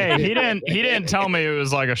didn't. Hey, he didn't tell me it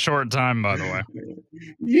was like a short time. By the way,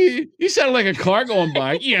 you sounded like a car going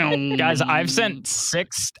by. Guys, I've sent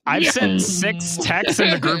 6 texts in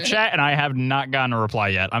the group chat, and I have not gotten a reply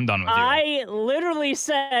yet. I'm done with you. I literally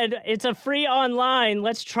said it's a free online.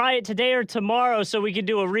 Let's try it today or tomorrow so we can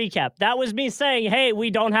do a recap. That was me saying, hey, we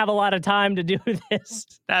don't have a lot of time to do this.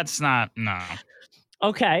 That's not no.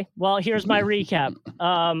 Okay, well, here's my recap.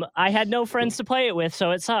 I had no friends to play it with,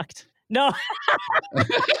 so it sucked. No.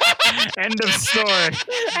 End of story.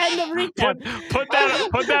 End of recap. Put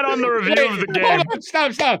that on the review of the game.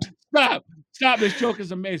 Stop. This joke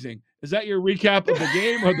is amazing. Is that your recap of the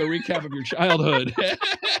game or the recap of your childhood?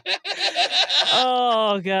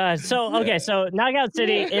 Oh god. So Knockout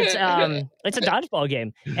City, it's a dodgeball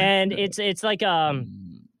game. And it's like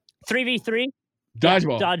 3v3.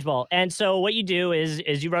 Dodgeball. And so what you do is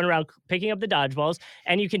you run around picking up the dodgeballs,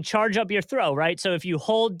 and you can charge up your throw, right? So if you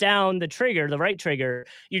hold down the trigger, the right trigger,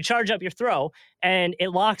 you charge up your throw, and it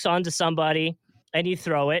locks onto somebody, and you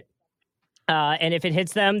throw it. And if it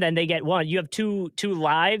hits them, then they get 1. You have two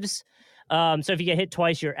lives. So if you get hit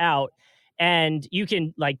twice, you're out. And you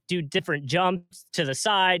can like do different jumps to the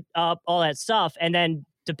side, up, all that stuff, and then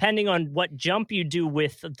depending on what jump you do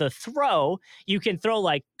with the throw, you can throw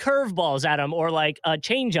like curveballs at them or like a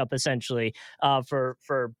changeup, essentially,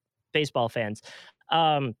 for baseball fans.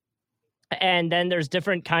 And then there's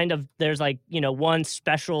different there's like, one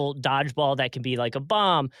special dodgeball that can be like a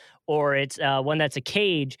bomb, or it's one that's a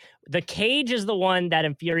cage. The cage is the one that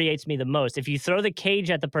infuriates me the most. If you throw the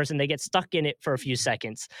cage at the person, they get stuck in it for a few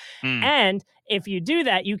seconds. And if you do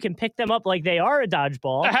that, you can pick them up like they are a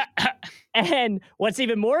dodgeball. And what's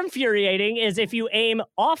even more infuriating is if you aim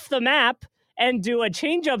off the map and do a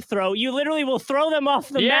change-up throw, you literally will throw them off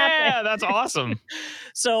the map. Yeah, that's awesome.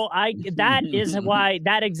 So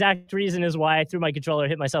that exact reason is why I threw my controller,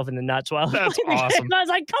 hit myself in the nuts while that's awesome. I was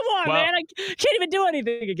like, come on, man, I can't even do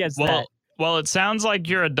anything against that. Well, it sounds like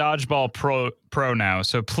you're a dodgeball pro now.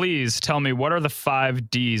 So please tell me, what are the 5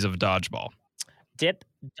 Ds of dodgeball? Dip.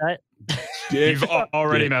 You've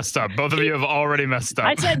already messed up. Both of you have already messed up.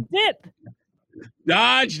 I said dip.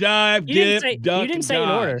 Dodge, dive, dip, duck, you didn't say in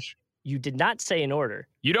order. You did not say in order.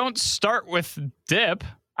 You don't start with dip.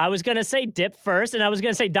 I was gonna say dip first, and I was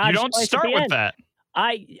gonna say dodge. You don't start with that.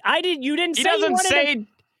 I did. You didn't. He doesn't say.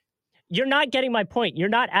 You're not getting my point. You're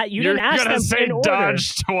not at. You didn't ask them. You're gonna say in order.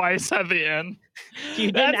 dodge twice at the end.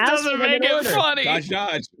 You didn't that doesn't make it funny.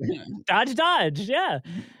 Dodge. Dodge. Yeah.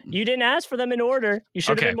 You didn't ask for them in order. You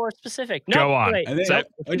should have been more specific. No, go on. Wait, and then,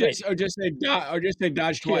 or just say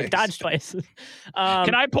dodge twice. Dodge twice.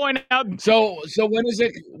 Can I point out? So when is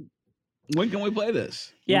it? When can we play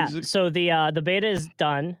this? Yeah. So the beta is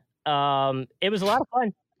done. It was a lot of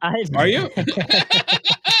fun. Are you?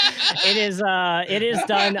 It is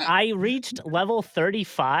done. I reached level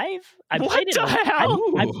 35. I played it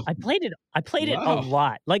a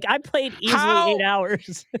lot. Like I played easily 8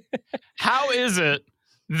 hours. How is it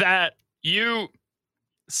that you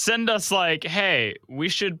send us like, hey, we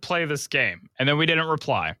should play this game, and then we didn't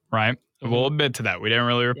reply, right? Mm-hmm. We'll admit to that. We didn't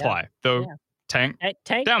really reply. Though Tank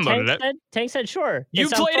downloaded it. Tank said, sure. You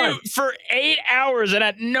played it for 8 hours, and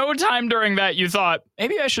at no time during that you thought,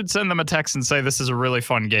 maybe I should send them a text and say this is a really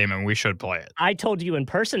fun game and we should play it. I told you in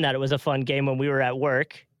person that it was a fun game when we were at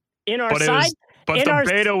work. But the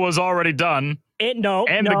beta was already done.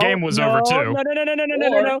 The game was over too. Hold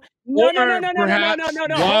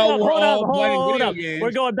up.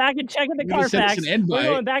 We're going back and checking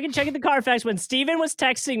the Carfax when Steven was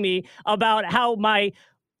texting me about how my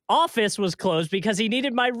office was closed because he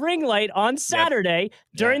needed my ring light on Saturday.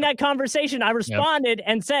 During that conversation, I responded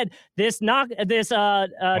and said, this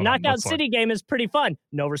Knockout City game is pretty fun.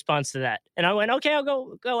 No response to that. And I went, okay,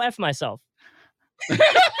 I'll go F myself.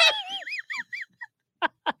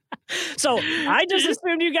 So I just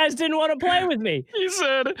assumed you guys didn't want to play with me. He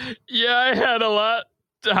said, yeah,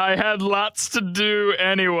 I had lots to do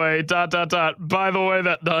anyway, ... By the way,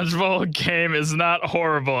 that dodgeball game is not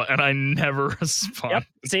horrible, and I never respond. Yep.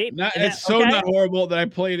 See? It's not horrible that I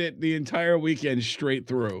played it the entire weekend straight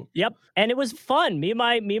through. Yep. And it was fun. Me and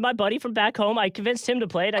my buddy from back home, I convinced him to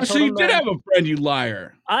play it. So you did have a friend, you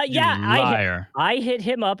liar. I hit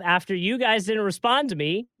him up after you guys didn't respond to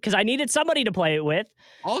me because I needed somebody to play it with.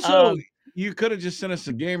 Also, you could have just sent us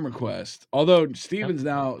a game request. Although Steve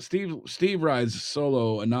rides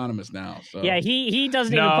solo anonymous now. So. Yeah, he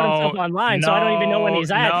doesn't even put himself online, so I don't even know when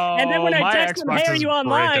he's at. And then when I text him, hey, are you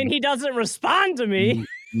online? He doesn't respond to me.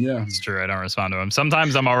 Yeah, it's true. I don't respond to him.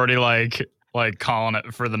 Sometimes I'm already like calling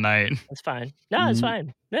it for the night. That's fine. No, it's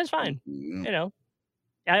fine. That's fine. You know,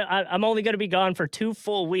 I'm only going to be gone for 2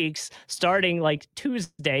 full weeks, starting like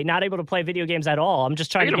Tuesday. Not able to play video games at all. I'm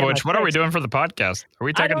just trying to get which, what are we doing for the podcast? Are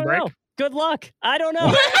we taking a break? Know. Good luck. I don't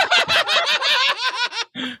know.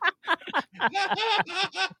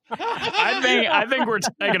 I think we're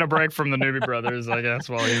taking a break from the Newbie Brothers, I guess,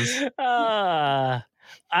 while he's.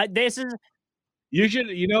 This is. You should.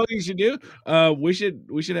 You know what you should do? We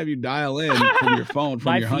should have you dial in from your phone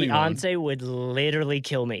from your honeymoon. My fiance would literally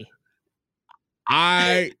kill me.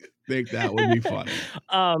 I think that would be funny.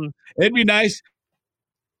 It'd be nice.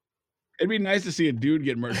 It'd be nice to see a dude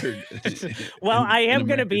get murdered. Well, I am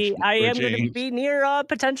going to be near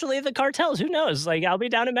potentially the cartels. Who knows? Like I'll be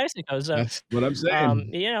down in Mexico. So that's what I'm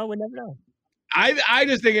saying. We never know. I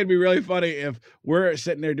just think it'd be really funny if we're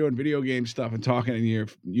sitting there doing video game stuff and talking, and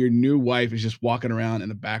your new wife is just walking around in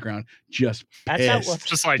the background, just pissed.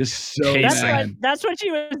 Just so mad. That's what she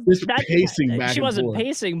was. Just pacing back. She wasn't forth.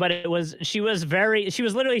 pacing, but she was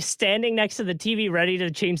literally standing next to the TV, ready to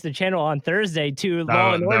change the channel on Thursday to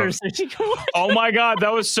Law and Order, so she could watch. Oh my God,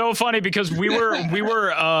 that was so funny because we were in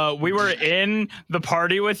the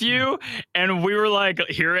party with you, and we were like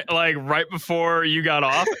right before you got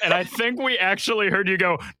off, and I think we actually heard you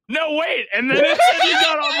go, no, wait, and then it said you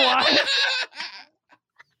got offline.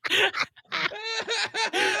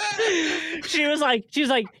 She was like,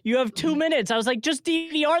 you have 2 minutes. I was like, just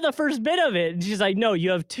DVR the first bit of it. And she's like, no,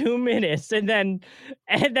 you have 2 minutes. And then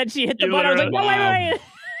she hit the button. I was like, no, wait.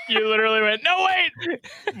 You literally went, no, wait,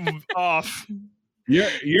 off.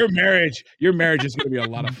 Your marriage is going to be a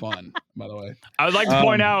lot of fun, by the way. I would like to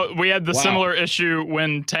point out we had the similar issue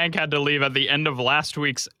when Tank had to leave at the end of last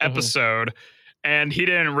week's episode, and he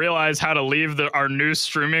didn't realize how to leave our new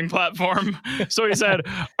streaming platform. So he said,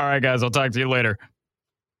 all right, guys, I'll talk to you later.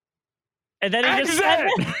 And then he just said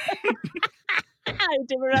he's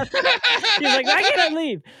like, why can't I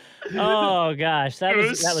leave? Oh gosh, that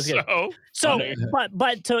was good. So,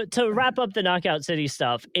 but to wrap up the Knockout City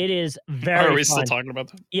stuff, it is very. Are we still talking about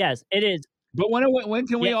that? Yes, it is. But when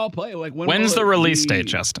can we all play? Like when's the release date,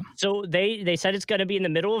 Justin? So they said it's going to be in the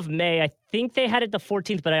middle of May. I think they had it the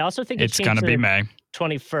 14th, but I also think it's going to be May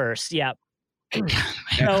 21st. Yeah.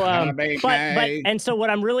 So what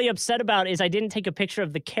I'm really upset about is I didn't take a picture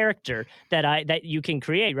of the character that you can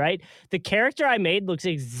create. Right, the character I made looks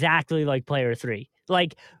exactly like Player 3.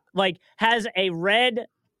 Like has a red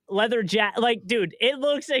leather jacket. Like, dude, it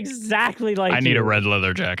looks exactly like. I need a red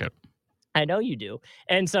leather jacket. I know you do.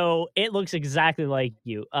 And so it looks exactly like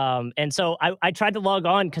you. And so I tried to log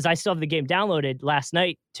on because I still have the game downloaded last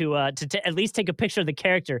night to at least take a picture of the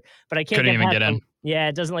character, but I can't Couldn't even past get in. Yeah,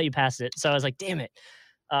 it doesn't let you pass it. So I was like, damn it.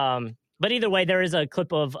 But either way, there is a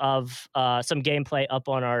clip of some gameplay up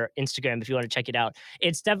on our Instagram if you want to check it out.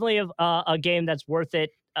 It's definitely a game that's worth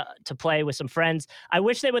it to play with some friends. I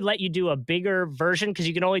wish they would let you do a bigger version because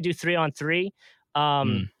you can only do 3-on-3.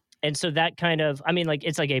 And so that kind of, I mean, like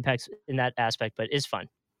it's like Apex in that aspect, but it's fun.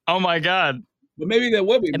 Oh my God. But maybe there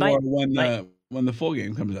will be more when the full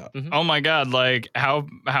game comes out. Mm-hmm. Oh my God. Like how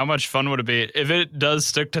much fun would it be if it does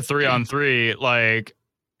stick to 3-on-3? Like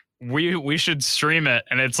we should stream it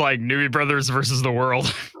and it's like Newbie Brothers versus the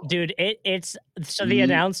world. Dude, it's so the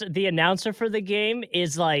announcer for the game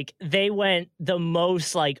is like they went the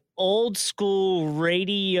most like old school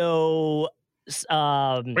radio.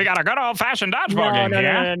 We got a good old fashioned dodgeball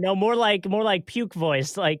game. No, more like puke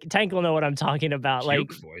voice. Like Tank will know what I'm talking about.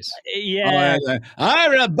 Puke like voice. Yeah.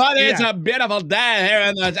 Everybody, it's a beautiful day here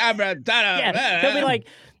in the yeah. He'll be like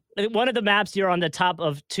one of the maps. You're on the top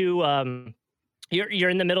of two. You're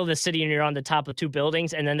in the middle of the city and you're on the top of two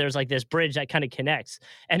buildings, and then there's like this bridge that kind of connects,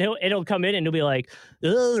 and it'll come in and it'll be like,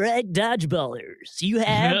 all right, dodgeballers, you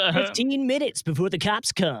have 15 minutes before the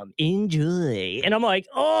cops come. Enjoy. And I'm like,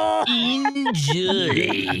 oh,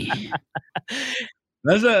 enjoy.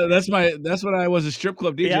 That's when I was a strip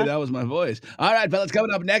club DJ. Yeah. That was my voice. All right, fellas,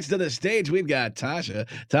 coming up next to the stage, we've got Tasha.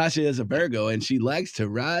 Tasha is a Virgo and she likes to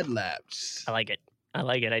ride laps. I like it.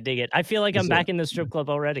 I dig it. I feel like I'm back in the strip club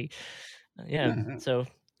already. Yeah. So,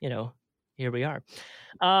 here we are.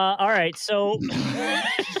 All right. So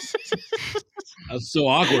that's so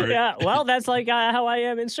awkward. Yeah. Well, that's like how I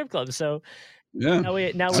am in strip clubs. So yeah. Here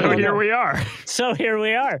we are. So here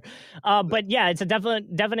we are. But yeah, it's a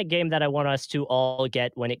definite game that I want us to all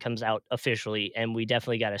get when it comes out officially, and we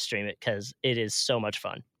definitely got to stream it because it is so much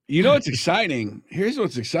fun. You know what's exciting? Here's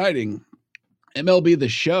what's exciting. MLB The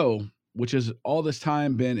Show, which has all this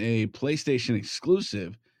time been a PlayStation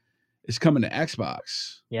exclusive, is coming to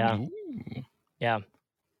Xbox. Yeah. Ooh. Yeah.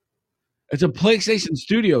 It's a PlayStation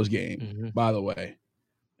Studios game, by the way.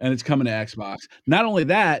 And it's coming to Xbox. Not only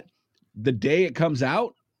that, the day it comes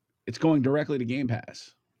out, it's going directly to Game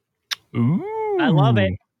Pass. Ooh. I love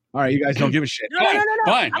it. All right, you guys don't give a shit. No.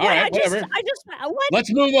 Fine. All right, whatever.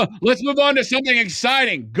 Let's move on. Let's move on to something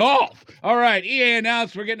exciting. Golf. All right, EA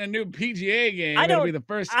announced we're getting a new PGA game. It'll be the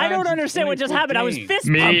first time. I don't understand what just happened. I was fist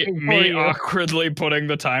pumping for you. Awkwardly putting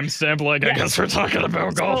the timestamp. Like, I guess we're talking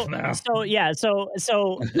about golf now.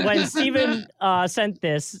 So when Steven sent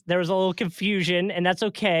this, there was a little confusion, and that's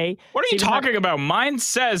okay. What are you talking about? Mine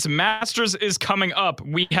says Masters is coming up.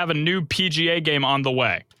 We have a new PGA game on the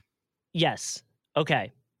way. Yes.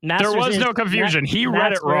 Okay. There was no confusion. He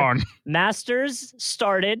read it wrong. Masters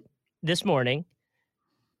started this morning.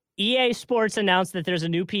 EA Sports announced that there's a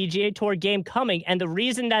new PGA Tour game coming, and the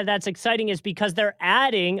reason that that's exciting is because they're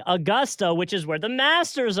adding Augusta, which is where the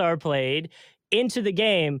Masters are played, into the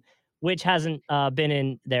game, which hasn't been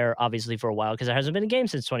in there, obviously, for a while, because there hasn't been a game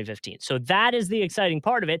since 2015. So that is the exciting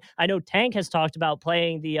part of it. I know Tank has talked about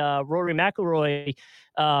playing the Rory McIlroy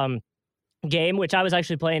game, which I was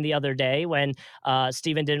actually playing the other day when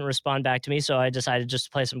Steven didn't respond back to me, so I decided just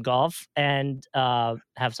to play some golf and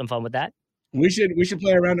have some fun with that. We should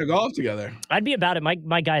play a round of golf together. I'd be about it.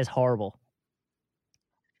 My guy is horrible.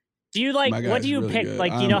 Do you like? What do you really pick? Good.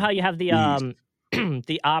 Like, you know how you have the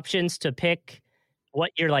the options to pick what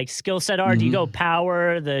your like skill set are? Do you go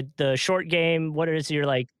power, the short game? What is your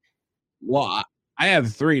like? Well, I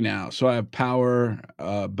have 3 now. So I have power,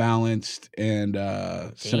 balanced, and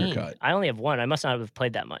center cut. I only have 1. I must not have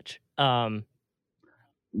played that much. My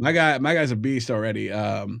guy's a beast already.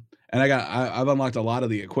 And I've unlocked a lot of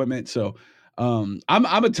the equipment. So I'm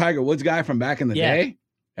a Tiger Woods guy from back in the day.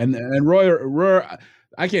 And Roy,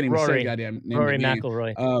 I can't even say goddamn name. Rory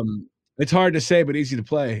McIlroy. It's hard to say, but easy to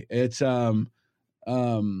play. It's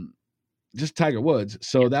just Tiger Woods.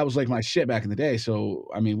 So that was like my shit back in the day. So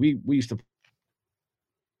I mean, we used to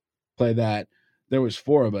play that. There was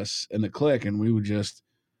 4 of us in the clique, and we would just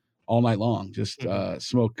all night long just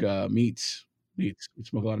smoke meats. We'd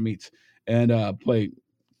smoke a lot of meats and play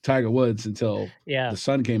Tiger Woods until the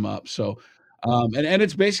sun came up. So and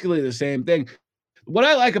it's basically the same thing. What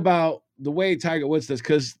I like about the way Tiger Woods does,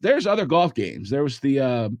 because there's other golf games. There was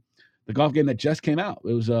the golf game that just came out.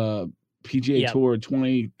 It was PGA Tour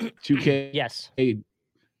 22K yes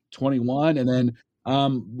 21, and then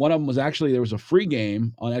one of them was actually, there was a free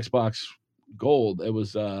game on Xbox Gold. It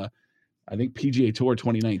was I think PGA Tour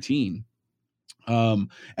 2019. And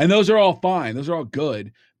those are all fine. Those are all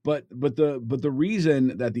good. but the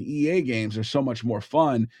reason that the EA games are so much more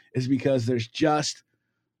fun is because there's just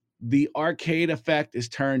the arcade effect is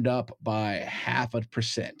turned up by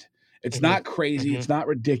 0.5%. It's not crazy, it's not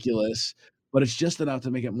ridiculous, but it's just enough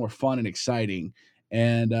to make it more fun and exciting.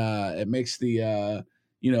 And it makes the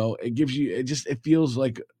it gives you it feels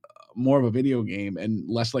like more of a video game and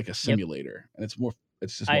less like a simulator. And it's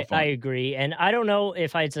just more fun. I agree. And I don't know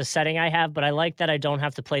if it's a setting I have, but I like that I don't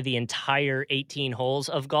have to play the entire 18 holes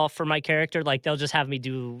of golf for my character. Like they'll just have me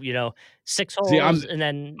do, 6 holes and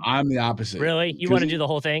then I'm the opposite. Really? You want to do the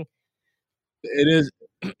whole thing? It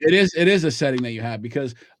is a setting that you have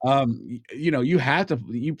because you have to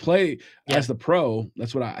play as the pro.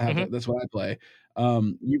 That's what I have. That's what I play.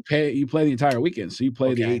 You play the entire weekend, so you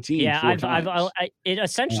play the 18. Yeah, it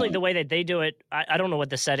essentially the way that they do it. I don't know what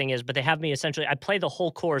the setting is, but they have me essentially. I play the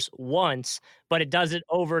whole course once, but it does it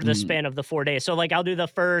over the span of the 4 days. So like I'll do the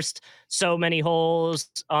first so many holes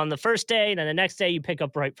on the first day, and then the next day you pick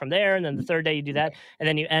up right from there, and then the third day you do that, and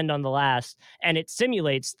then you end on the last, and it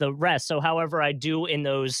simulates the rest. So however I do in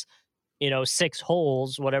those, 6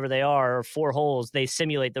 holes, whatever they are, or 4 holes, they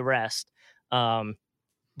simulate the rest.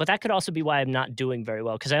 But that could also be why I'm not doing very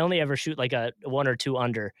well because I only ever shoot like a 1 or 2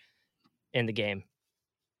 under in the game.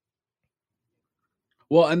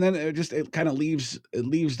 Well, and then it kind of leaves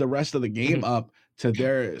the rest of the game up to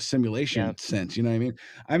their simulation sense. You know what I mean?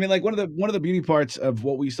 I mean, like one of the beauty parts of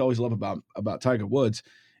what we used to always love about Tiger Woods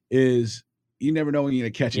is you never know when you're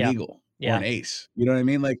gonna catch an eagle or an ace. You know what I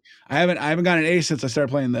mean? Like I haven't gotten an ace since I started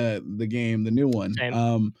playing the game, the new one.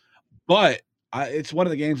 Same. But it's one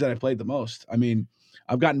of the games that I played the most. I mean,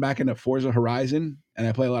 I've gotten back into Forza Horizon and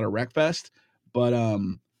I play a lot of Wreckfest, but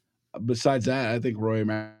besides that, I think Rory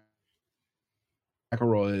McIlroy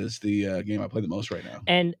is the game I play the most right now.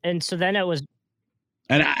 And so then it was,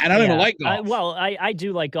 and I don't even like golf. I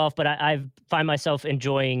do like golf, but I find myself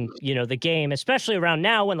enjoying the game, especially around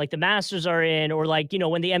now when like the Masters are in, or like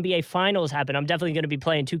when the NBA Finals happen. I'm definitely going to be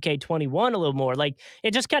playing 2K21 a little more. Like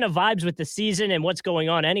it just kind of vibes with the season and what's going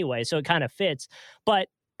on anyway, so it kind of fits. But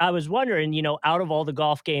I was wondering, out of all the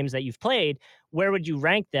golf games that you've played, where would you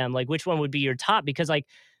rank them? Like, which one would be your top? Because, like,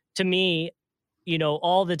 to me,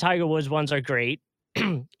 all the Tiger Woods ones are great.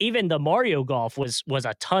 Even the Mario Golf was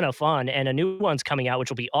a ton of fun, and a new one's coming out, which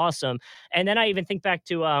will be awesome. And then I even think back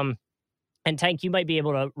to, and Tank, you might be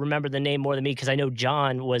able to remember the name more than me because I know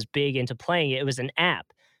John was big into playing it. It was an app.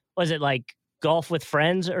 Was it like Golf with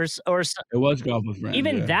Friends or it was Golf with Friends.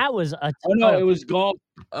 Even that was a it was golf.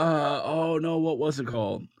 What was it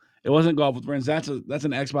called? It wasn't Golf with Friends. That's an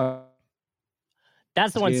Xbox.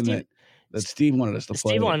 That's the one Steve that Steve wanted us to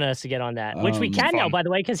play. Steve wanted us to get on that, which we can now, by the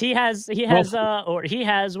way, because he has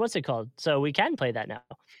what's it called? So we can play that now.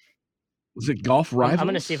 Was it Golf Rivals? I'm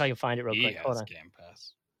gonna see if I can find it real quick. Hold on. Game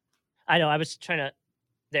Pass. I know. I was trying to.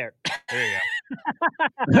 There you go.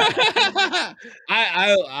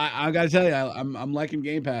 I gotta tell you, I'm liking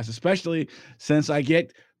Game Pass, especially since I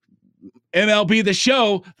get MLB The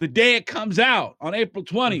Show the day it comes out on April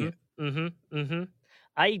 20th.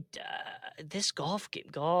 This golf game,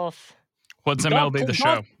 What's MLB The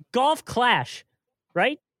Show? Golf Clash,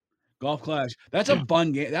 right? Golf Clash. That's a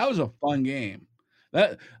fun game. That was a fun game.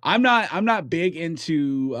 That I'm not big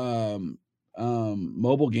into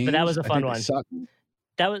mobile games. But that was a fun one.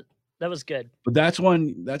 That was good. But that's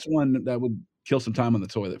one that would kill some time on the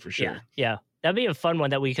toilet for sure. Yeah. That'd be a fun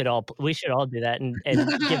one that we should all do that and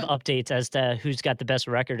give updates as to who's got the best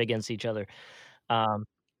record against each other.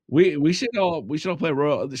 We should all play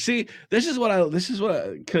Royal. See, this is what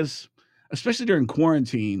because especially during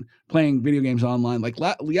quarantine, playing video games online. Like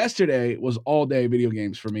yesterday was all day video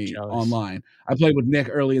games for me online. I played with Nick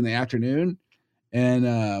early in the afternoon,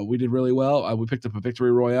 and we did really well. We picked up a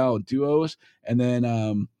victory royale in duos, and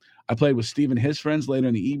then I played with Steve and his friends later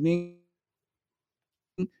in the evening.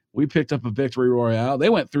 We picked up a victory royale. They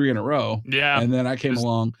went 3 in a row. Yeah. And then I came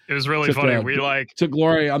along. It was really funny. We took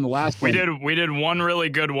glory on the last one. We did one really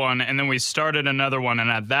good one, and then we started another one.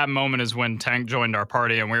 And at that moment is when Tank joined our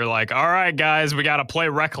party, and we were like, all right, guys, we got to play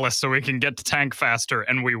Reckless so we can get to Tank faster.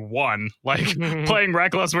 And we won. Like playing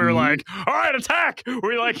Reckless, we were like, all right, attack.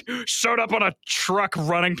 We like showed up on a truck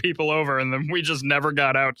running people over, and then we just never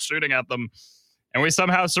got out shooting at them. And we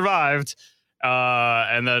somehow survived.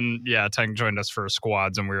 And then Tank joined us for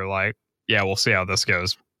squads, and we were like, yeah, we'll see how this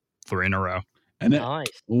goes. 3 in a row. And then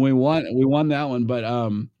when we won that one. But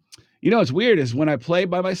what's weird is when I play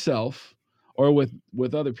by myself or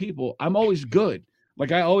with other people, I'm always good.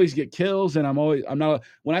 Like I always get kills, and I'm not.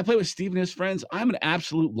 When I play with Steve and his friends, I'm an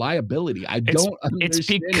absolute liability. Don't understand. It's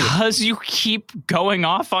because you keep going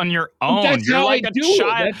off on your own. That's You're how like I a do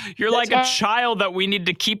child. it. You're like a child that we need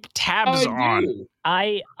to keep tabs on.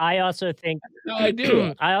 I also think I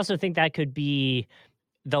do. I also think that could be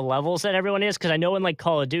the levels that everyone is, because I know in like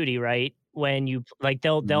Call of Duty, right? When you like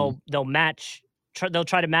they'll match, they'll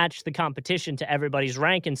try to match the competition to everybody's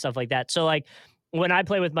rank and stuff like that. So like when I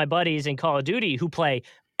play with my buddies in Call of Duty who play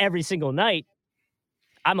every single night,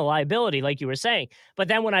 I'm a liability, like you were saying. But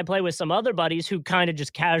then when I play with some other buddies who kind of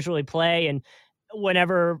just casually play, and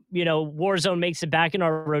whenever, Warzone makes it back in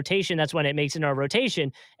our rotation, that's when it makes it in our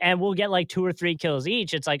rotation, and we'll get like 2 or 3 kills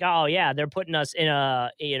each. It's like, oh yeah, they're putting us in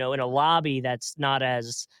a, in a lobby that's not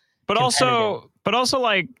as but also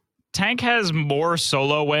like Tank has more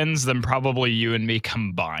solo wins than probably you and me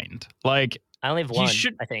combined. Like I only have one,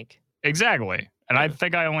 I think. Exactly. And I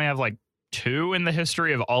think I only have like 2 in the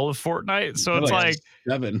history of all of Fortnite. So it's like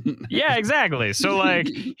 7. Yeah, exactly. So like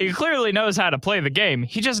he clearly knows how to play the game.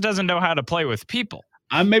 He just doesn't know how to play with people.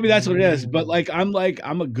 Maybe that's what it is. But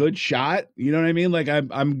I'm a good shot. You know what I mean? Like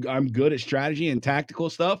I'm good at strategy and tactical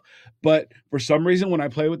stuff. But for some reason, when I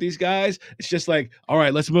play with these guys, it's just like, all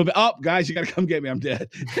right, let's move it up, guys. You got to come get me. I'm dead.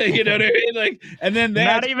 You know what I mean? Like, and then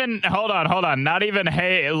hold on. Not even,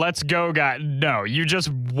 hey, let's go, guy. No, you just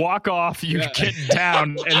walk off. You get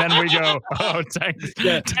down, and then we go. Oh,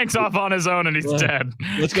 Tank's off on his own, and he's dead.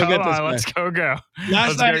 Let's go get this guy. Let's go.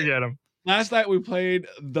 Let's go get him. Last night we played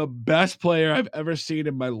the best player I've ever seen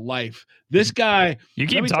in my life. This guy. You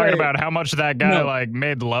keep talking about how much that guy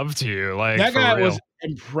made love to you. Like that guy was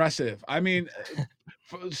impressive. I mean,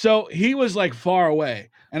 so he was like far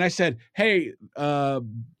away, and I said, "Hey,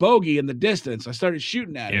 bogey in the distance." I started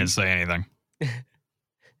shooting at him. He didn't say anything.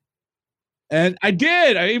 And I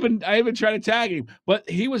did. I even tried to tag him, but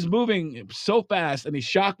he was moving so fast, and he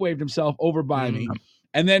shockwaved himself over by me.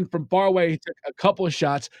 And then from far away, he took a couple of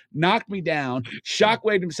shots, knocked me down,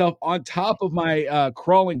 shockwaved himself on top of my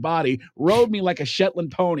crawling body, rode me like a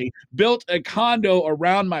Shetland pony, built a condo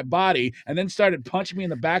around my body, and then started punching me in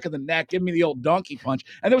the back of the neck, giving me the old donkey punch.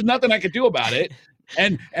 And there was nothing I could do about it.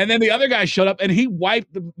 And then the other guy showed up, and he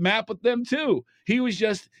wiped the map with them too. He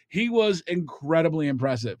was incredibly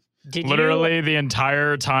impressive. Literally the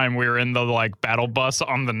entire time we were in the like battle bus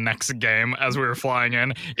on the next game as we were flying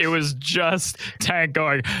in, it was just Tank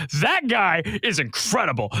going, that guy is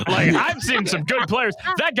incredible. Like I've seen some good players.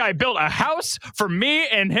 That guy built a house for me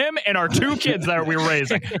and him and our 2 kids that we were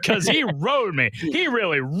raising because he rode me. He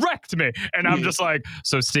really wrecked me. And I'm just like,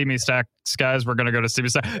 so Steamy Stacks guys, we're gonna go to Steamy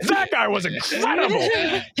Stacks. That guy was incredible.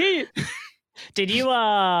 Did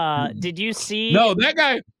you see? No, that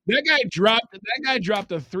guy dropped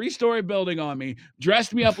a 3-story building on me,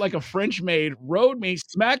 dressed me up like a French maid, rode me,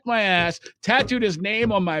 smacked my ass, tattooed his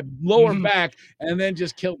name on my lower back, and then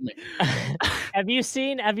just killed me. Have you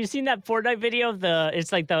seen that Fortnite video of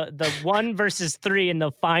it's like the 1 versus 3 in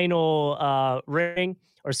the final ring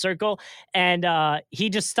or circle, and he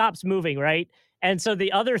just stops moving, right? And so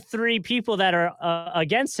the other 3 people that are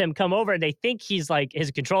against him come over, and they think he's like his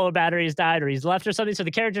controller battery has died or he's left or something. So the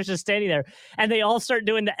character's just standing there, and they all start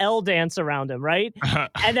doing the L dance around him, right?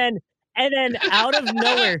 and then out of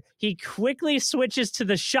nowhere, he quickly switches to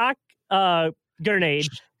the shock grenade,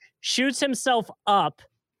 shoots himself up.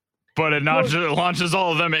 But it launches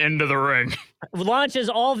all of them into the ring. Launches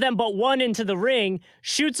all of them but one into the ring,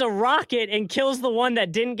 shoots a rocket and kills the one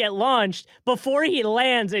that didn't get launched. Before he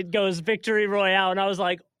lands, it goes Victory Royale. And I was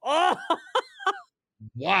like, oh.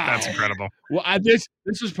 Wow. That's incredible. Well, this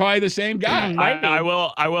was probably the same guy. I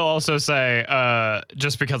will also say,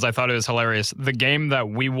 just because I thought it was hilarious, the game that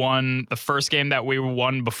we won, the first game that we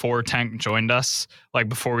won before Tank joined us, like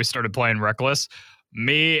before we started playing Reckless,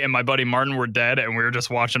 me and my buddy Martin were dead, and we were just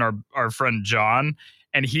watching our friend John,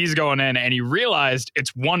 and he's going in, and he realized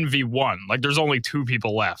it's 1v1. Like, there's only 2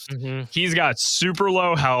 people left. Mm-hmm. He's got super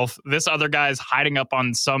low health. This other guy's hiding up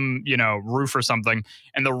on some, roof or something,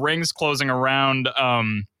 and the ring's closing around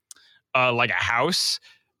like a house.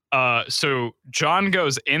 So John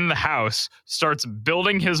goes in the house, starts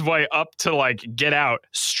building his way up to like get out,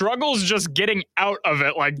 struggles just getting out of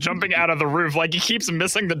it, like jumping out of the roof. Like he keeps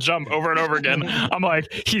missing the jump over and over again. I'm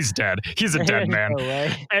like, he's dead. He's a dead man. No,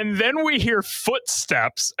 and then we hear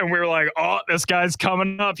footsteps and we were like, oh, this guy's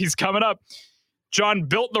coming up. He's coming up. John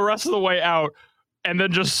built the rest of the way out and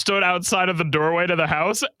then just stood outside of the doorway to the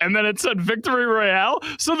house. And then it said Victory Royale.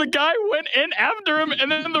 So the guy went in after him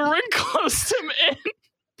and then the ring closed him in.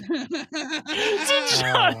 So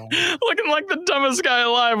John, looking like the dumbest guy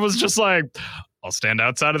alive, was just like, I'll stand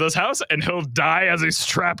outside of this house and he'll die as he's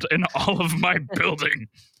trapped in all of my building.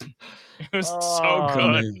 It was so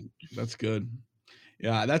good. Man, that's good.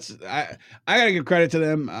 Yeah, I gotta give credit to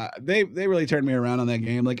them. They really turned me around on that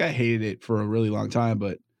game. Like I hated it for a really long time,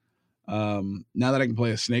 but now that I can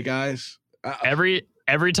play as Snake Eyes, every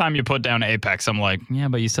time you put down Apex, I'm like, yeah,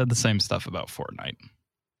 but you said the same stuff about Fortnite.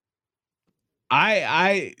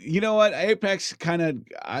 You know what? Apex I kind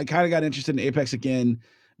of got interested in Apex again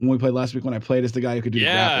when we played last week when I played as the guy who could do the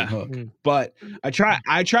grappling hook. But I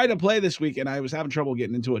tried to play this week and I was having trouble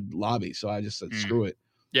getting into a lobby, so I just said screw it.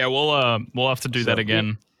 Yeah, we'll have to do that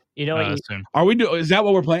again. You know what? Soon. Is that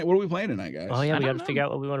what we're playing? What are we playing tonight, guys? Oh yeah, we got to figure out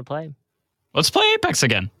what we want to play. Let's play Apex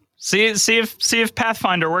again. See if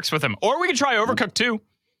Pathfinder works with him, or we can try Overcooked 2.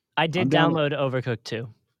 I did download Overcooked 2.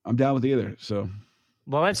 I'm down with either. So.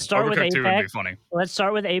 Well, let's start with Apex. 2 would be funny. Let's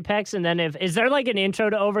start with Apex, and then is there like an intro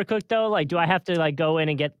to Overcooked though? Like, do I have to like go in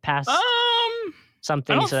and get past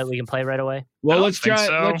something so that we can play right away? Well, let's try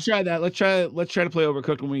that. Let's try to play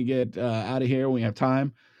Overcooked when we get out of here when we have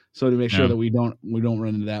time, so to make sure that we don't run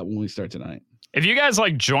into that when we start tonight. If you guys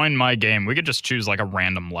like join my game, we could just choose like a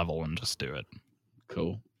random level and just do it.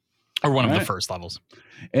 Cool. Or one of the first levels.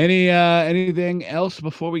 Anything else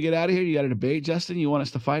before we get out of here? You got a debate, Justin? You want us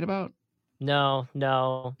to fight about? No.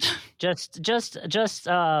 just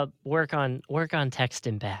work on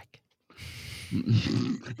texting back.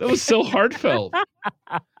 That was so heartfelt.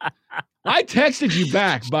 I texted you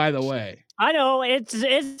back, by the way. I know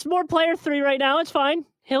it's more player 3 right now. It's fine.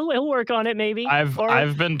 He'll work on it maybe.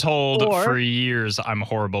 I've been told for years I'm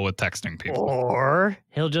horrible with texting people. Or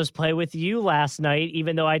he'll just play with you last night,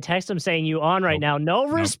 even though I text him saying you on right now. No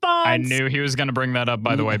response. I knew he was going to bring that up,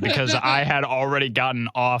 by the way, because I had already gotten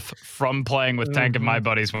off from playing with Tank and my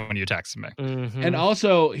buddies when you texted me. Mm-hmm. And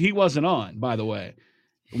also, he wasn't on, by the way.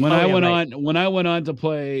 When I went on to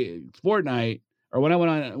play Fortnite, or when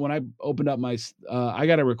I opened up my, I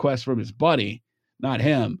got a request from his buddy, not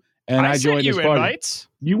him. And I joined his party. Invites.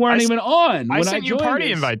 You weren't even on. I sent you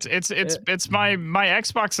party invites. It's my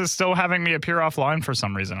Xbox is still having me appear offline for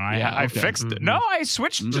some reason. I fixed it. No, I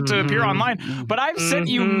switched it to appear online. But I've sent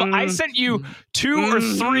you 2 or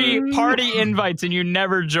 3 party invites and you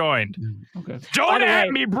never joined. Okay. Don't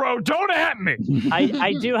at me, bro. Don't at me.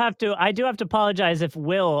 I do have to apologize if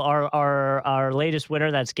Will, our latest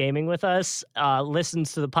winner that's gaming with us,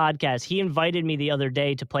 listens to the podcast. He invited me the other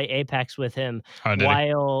day to play Apex with him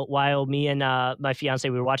while me and my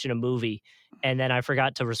fiance we were watching a movie, and then I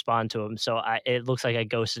forgot to respond to him. So it looks like I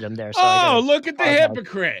ghosted him there. So look at the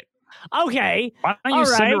hypocrite. Okay. Why don't you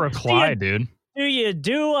send a reply, dude? Do you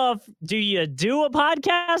do a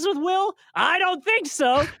podcast with Will? I don't think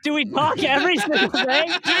so. Do we talk every single day?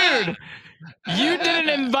 Dude, you didn't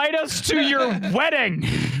invite us to your wedding.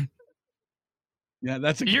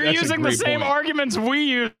 Yeah, you're using the same arguments we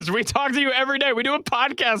use. We talk to you every day. We do a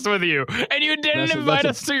podcast with you, and you didn't invite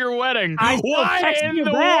us to your wedding. Why in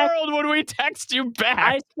the world would we text you back?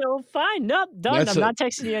 I still fine. Nope, done. I'm not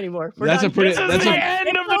texting you anymore. This is the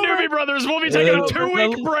end of the Newbie Brothers. We'll be taking a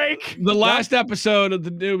 2-week break. The last episode of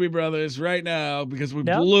the Newbie Brothers right now because we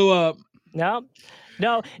blew up. No.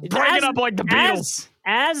 Breaking up like the Beatles.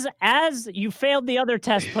 As you failed the other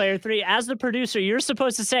test, player 3, as the producer, you're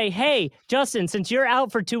supposed to say, hey, Justin, since you're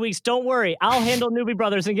out for 2 weeks, don't worry. I'll handle Newbie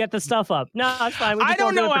Brothers and get the stuff up. No, it's fine. I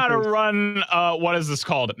don't know how to run, what is this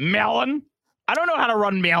called? Melon? I don't know how to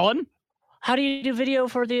run Melon. How do you do video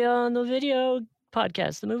for the video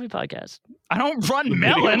podcast, the movie podcast? I don't run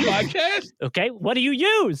Melon. Podcast? Okay, what do you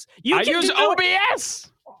use? I use OBS.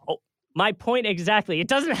 My point exactly. It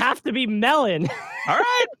doesn't have to be Melon. All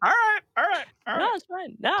right. No, it's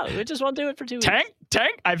fine. No, we just won't do it for 2 weeks.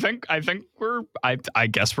 Tank. I think I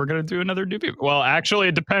guess we're gonna do another Doobie. Well, actually,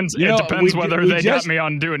 it depends. It depends whether they got me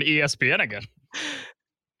on doing ESPN again.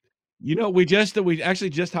 We actually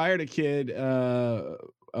just hired a kid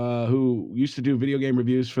who used to do video game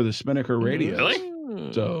reviews for the Spinnaker Radio.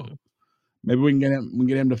 Really? So maybe we can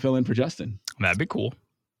get him to fill in for Justin. That'd be cool.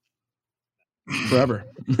 Forever.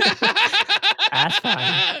 That's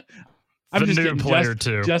fine. I'm just new player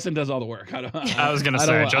too. Justin does all the work. I was gonna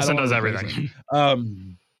say Justin does everything.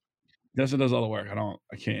 Justin does all the work. I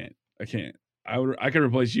can't. I could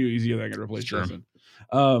replace you easier than I could replace Justin.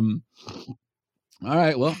 All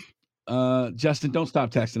right. Well, Justin, don't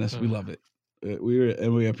stop texting us. We love it.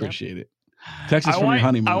 We appreciate it. Text us from your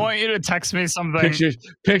honeymoon. I want you to text me something.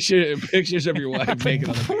 Pictures of your wife making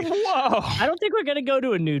on the beach. Whoa! I don't think we're gonna go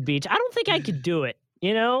to a nude beach. I don't think I could do it. I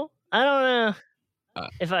don't know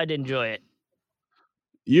if I'd enjoy it.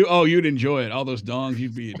 You'd enjoy it. All those dongs,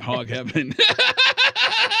 you'd be in hog heaven.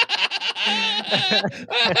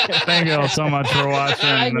 Thank you all so much for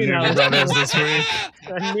watching the Newbie Brothers this week.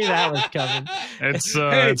 I knew that was coming.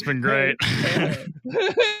 It's been great.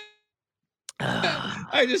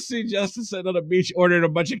 I just see Justin sitting on the beach ordering a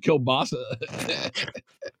bunch of kielbasa.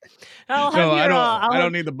 I'll have I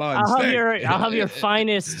don't need the buns. I'll have your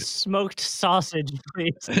finest smoked sausage,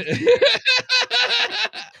 please.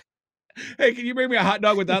 Hey, can you bring me a hot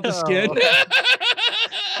dog without the skin?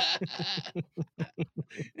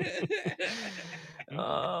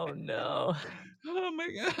 Oh no. Oh my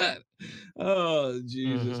god. Oh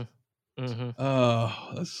Jesus.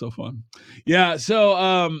 Oh, that's so fun. Yeah,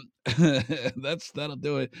 so that'll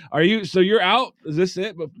do it. You're out? Is this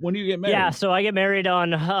it? But when do you get married? Yeah, so I get married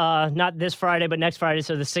on not this Friday, but next Friday,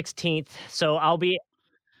 so the 16th. So I'll be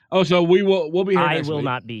so we'll be here I next will week.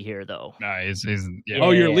 not be here though. No, he's yeah.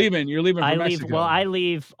 Oh, you're leaving. You're leaving for Mexico. I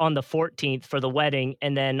leave on the 14th for the wedding,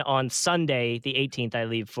 and then on Sunday, the 18th, I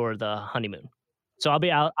leave for the honeymoon. So I'll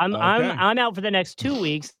be out. I'm out for the next 2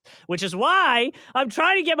 weeks, which is why I'm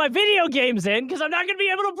trying to get my video games in because I'm not going to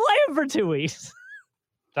be able to play them for 2 weeks.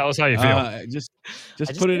 That was how you feel. Just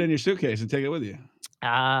put it in your suitcase and take it with you.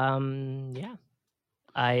 Yeah.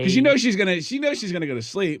 Because she knows she's gonna go to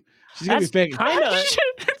sleep. She's gonna be fake.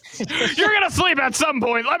 You're gonna sleep at some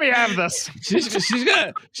point. Let me have this.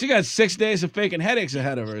 She got 6 days of faking headaches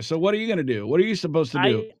ahead of her. So what are you gonna do? What are you supposed to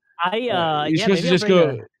do? You're supposed to just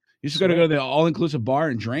go. You're just gonna go to the all-inclusive bar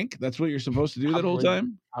and drink? That's what you're supposed to do that whole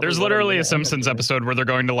time? There's literally a Simpsons episode where they're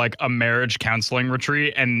going to like a marriage counseling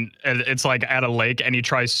retreat, and it's like at a lake, and he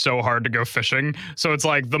tries so hard to go fishing. So it's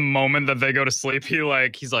like the moment that they go to sleep,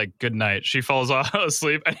 he's like, good night. She falls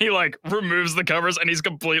asleep, and he like removes the covers, and he's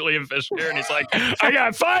completely in fish gear, and he's like, I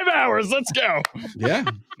got 5 hours. Let's go. Yeah.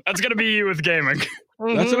 That's gonna be you with gaming.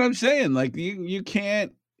 That's what I'm saying. Like you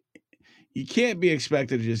can't be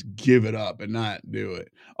expected to just give it up and not do it.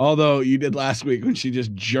 Although you did last week when she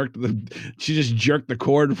just jerked the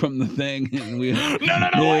cord from the thing. And wait.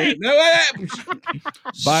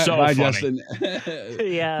 Bye, funny. Justin.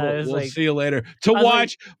 Yeah, we'll see you later.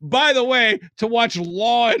 By the way, to watch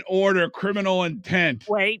Law and Order: Criminal Intent.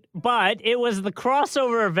 Wait, but it was the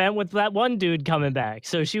crossover event with that one dude coming back,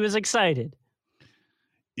 so she was excited.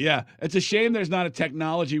 Yeah, it's a shame there's not a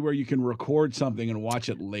technology where you can record something and watch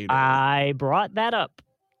it later. I brought that up,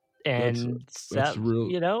 and that's real.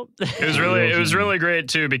 You know, it was really great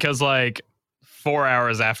too, because like 4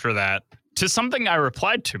 hours after that, to something I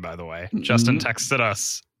replied to, by the way, Justin texted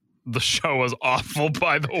us, the show was awful,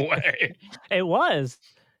 by the way. It was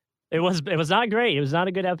not great. It was not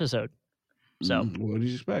a good episode. So what did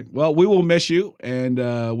you expect? Well, we will miss you, and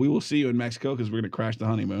we will see you in Mexico because we're going to crash the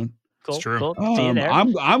honeymoon. Cool. It's true. Cool. See you there.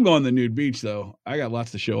 I'm going to the nude beach though. I got lots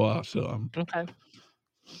to show off. So okay.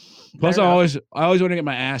 Plus, I always want to get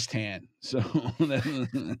my ass tan. So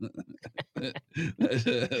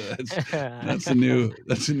that's a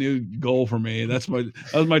new goal for me. That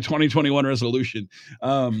was my 2021 resolution.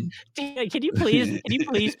 Can you please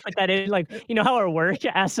put that in? Like, you know how our work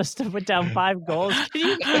asks us to put down 5 goals. Can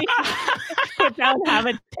you please put down have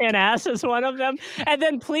a tan ass as one of them, and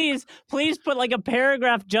then please put like a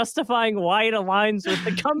paragraph justifying why it aligns with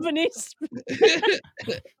the company's.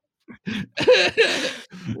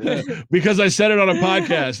 Because I said it on a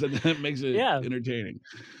podcast, and that makes it entertaining.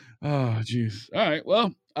 Oh, jeez. All right.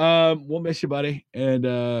 Well, we'll miss you, buddy, and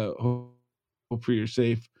hopefully you're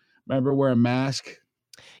safe. Remember, wear a mask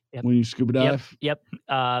when you scuba dive. Yep.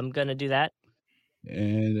 I'm gonna do that.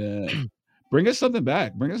 And bring us something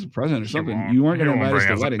back. Bring us a present or something. You weren't gonna invite us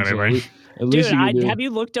to the wedding, anyway. So at least have you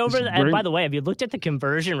looked over? And by the way, have you looked at the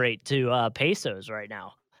conversion rate to pesos right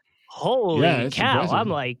now? Holy cow! Impressive. I'm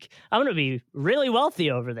going to be really wealthy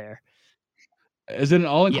over there. Is it an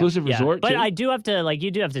all-inclusive resort? But too? I do have to you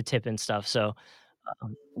do have to tip and stuff. So,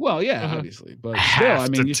 obviously, but still, I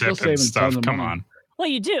mean, you're still saving tons of money. Come on. Well,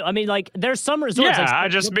 you do. I mean, like there's some resorts. Yeah, I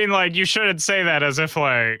just mean like you shouldn't say that as if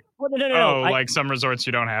like no. Like some resorts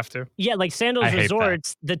you don't have to. Yeah, like Sandals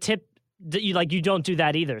Resorts, the tip you don't do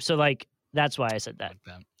that either. So like that's why I said that.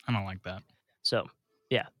 I don't like that. So.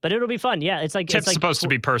 Yeah, but it'll be fun. Yeah, it's like tip's supposed to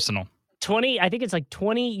be personal. 20, I think it's like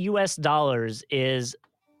 $20 is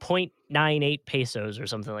 0.98 pesos or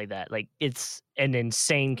something like that. Like it's an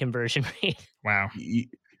insane conversion rate. Wow.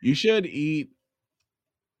 You should eat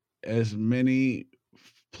as many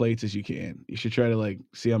plates as you can. You should try to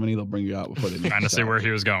see how many they'll bring you out before they. Trying to see where he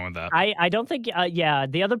was going with that. I don't think.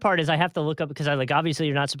 The other part is I have to look up because obviously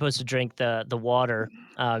you're not supposed to drink the water.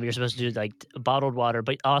 You're supposed to do like bottled water,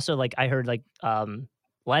 but also I heard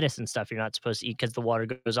lettuce and stuff you're not supposed to eat because the water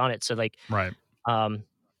goes on it. So right. I'm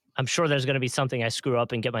sure there's going to be something I screw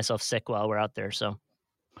up and get myself sick while we're out there. So,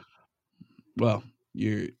 well,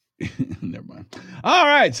 you're Never mind. All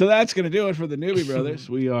right, so that's going to do it for the Newbie Brothers.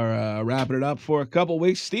 We are wrapping it up for a couple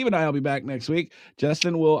weeks. Steve and I will be back next week.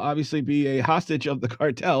 Justin will obviously be a hostage of the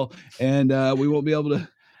cartel, and we won't be able to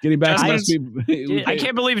get him back. I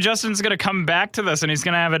can't believe Justin's going to come back to this, and he's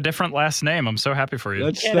going to have a different last name. I'm so happy for you.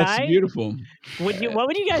 That's beautiful. What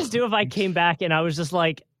would you guys do if I came back and I was just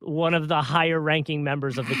like one of the higher-ranking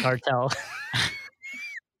members of the cartel?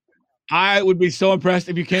 I would be so impressed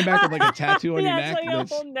if you came back with like a tattoo on your neck. Like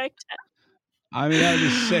a whole neck tattoo. I mean, that would be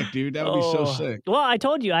sick, dude. That would be so sick. Well, I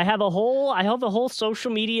told you I have a whole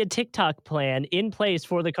social media TikTok plan in place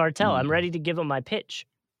for the cartel. I'm ready to give them my pitch.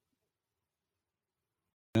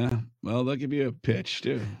 Yeah, well, they'll give you a pitch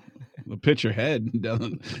too. They'll pitch your head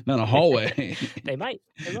down a hallway. They might.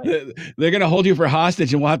 They're gonna hold you for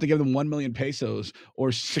hostage, and we'll have to give them 1 million pesos or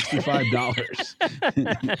 $65.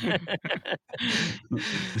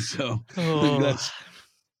 So that's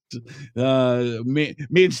me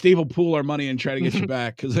and Steve will pool our money and try to get you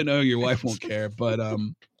back because I know your wife won't care, but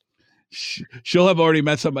she'll have already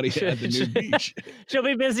met somebody at the new beach. She'll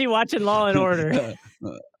be busy watching Law and Order.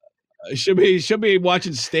 She'll be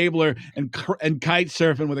watching Stabler and kite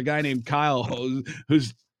surfing with a guy named Kyle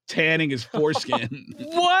who's tanning his foreskin.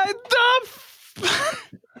 What the?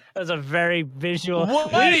 That was a very visual.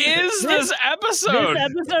 What is this episode?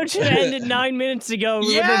 This episode should have ended 9 minutes ago.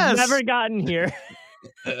 We would have never gotten here.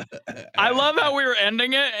 I love how we were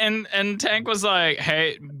ending it, and Tank was like,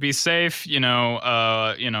 "Hey, be safe.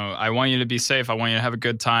 I want you to be safe. I want you to have a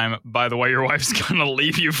good time. By the way, your wife's gonna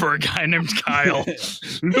leave you for a guy named Kyle."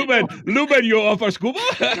 Luben, you offer scuba?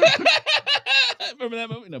 Remember that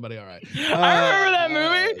movie? Nobody. All right. I remember that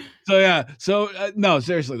movie. No,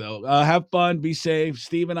 seriously though, have fun, be safe.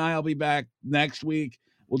 Steve and I'll be back next week.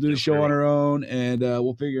 We'll do the show on our own, and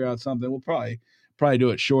we'll figure out something. We'll probably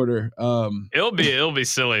do it shorter. It'll be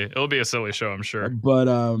silly. It'll be a silly show, I'm sure. But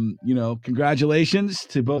congratulations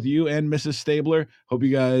to both you and Mrs. Stabler. Hope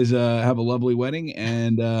you guys have a lovely wedding,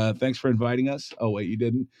 and thanks for inviting us. Oh wait, you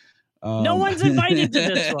didn't. No one's invited to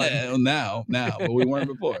this one. now, but we weren't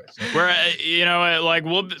before. So. We're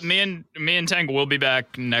me and Tank will be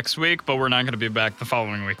back next week, but we're not going to be back the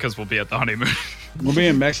following week because we'll be at the honeymoon. We'll be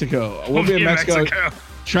in Mexico. We'll be in Mexico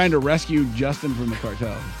trying to rescue Justin from the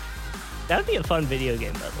cartel. That would be a fun video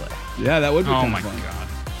game, by the way. Yeah, that would be fun. Oh my god.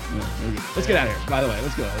 Yeah, let's get out of here. By the way,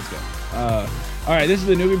 let's go. All right, this is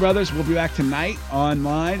the Newbie Brothers. We'll be back tonight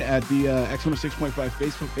online at the X106.5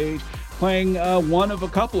 Facebook page, playing one of a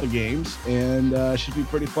couple of games, and should be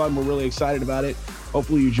pretty fun. We're really excited about it.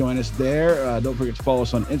 Hopefully you join us there. Don't forget to follow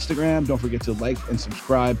us on Instagram. Don't forget to like and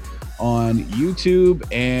subscribe on YouTube,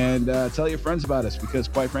 and tell your friends about us because,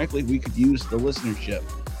 quite frankly, we could use the listenership.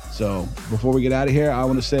 So before we get out of here, I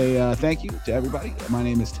want to say thank you to everybody. My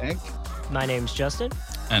name is Tank. My name's Justin.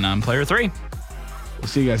 And I'm Player 3. We'll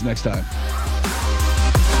see you guys next time.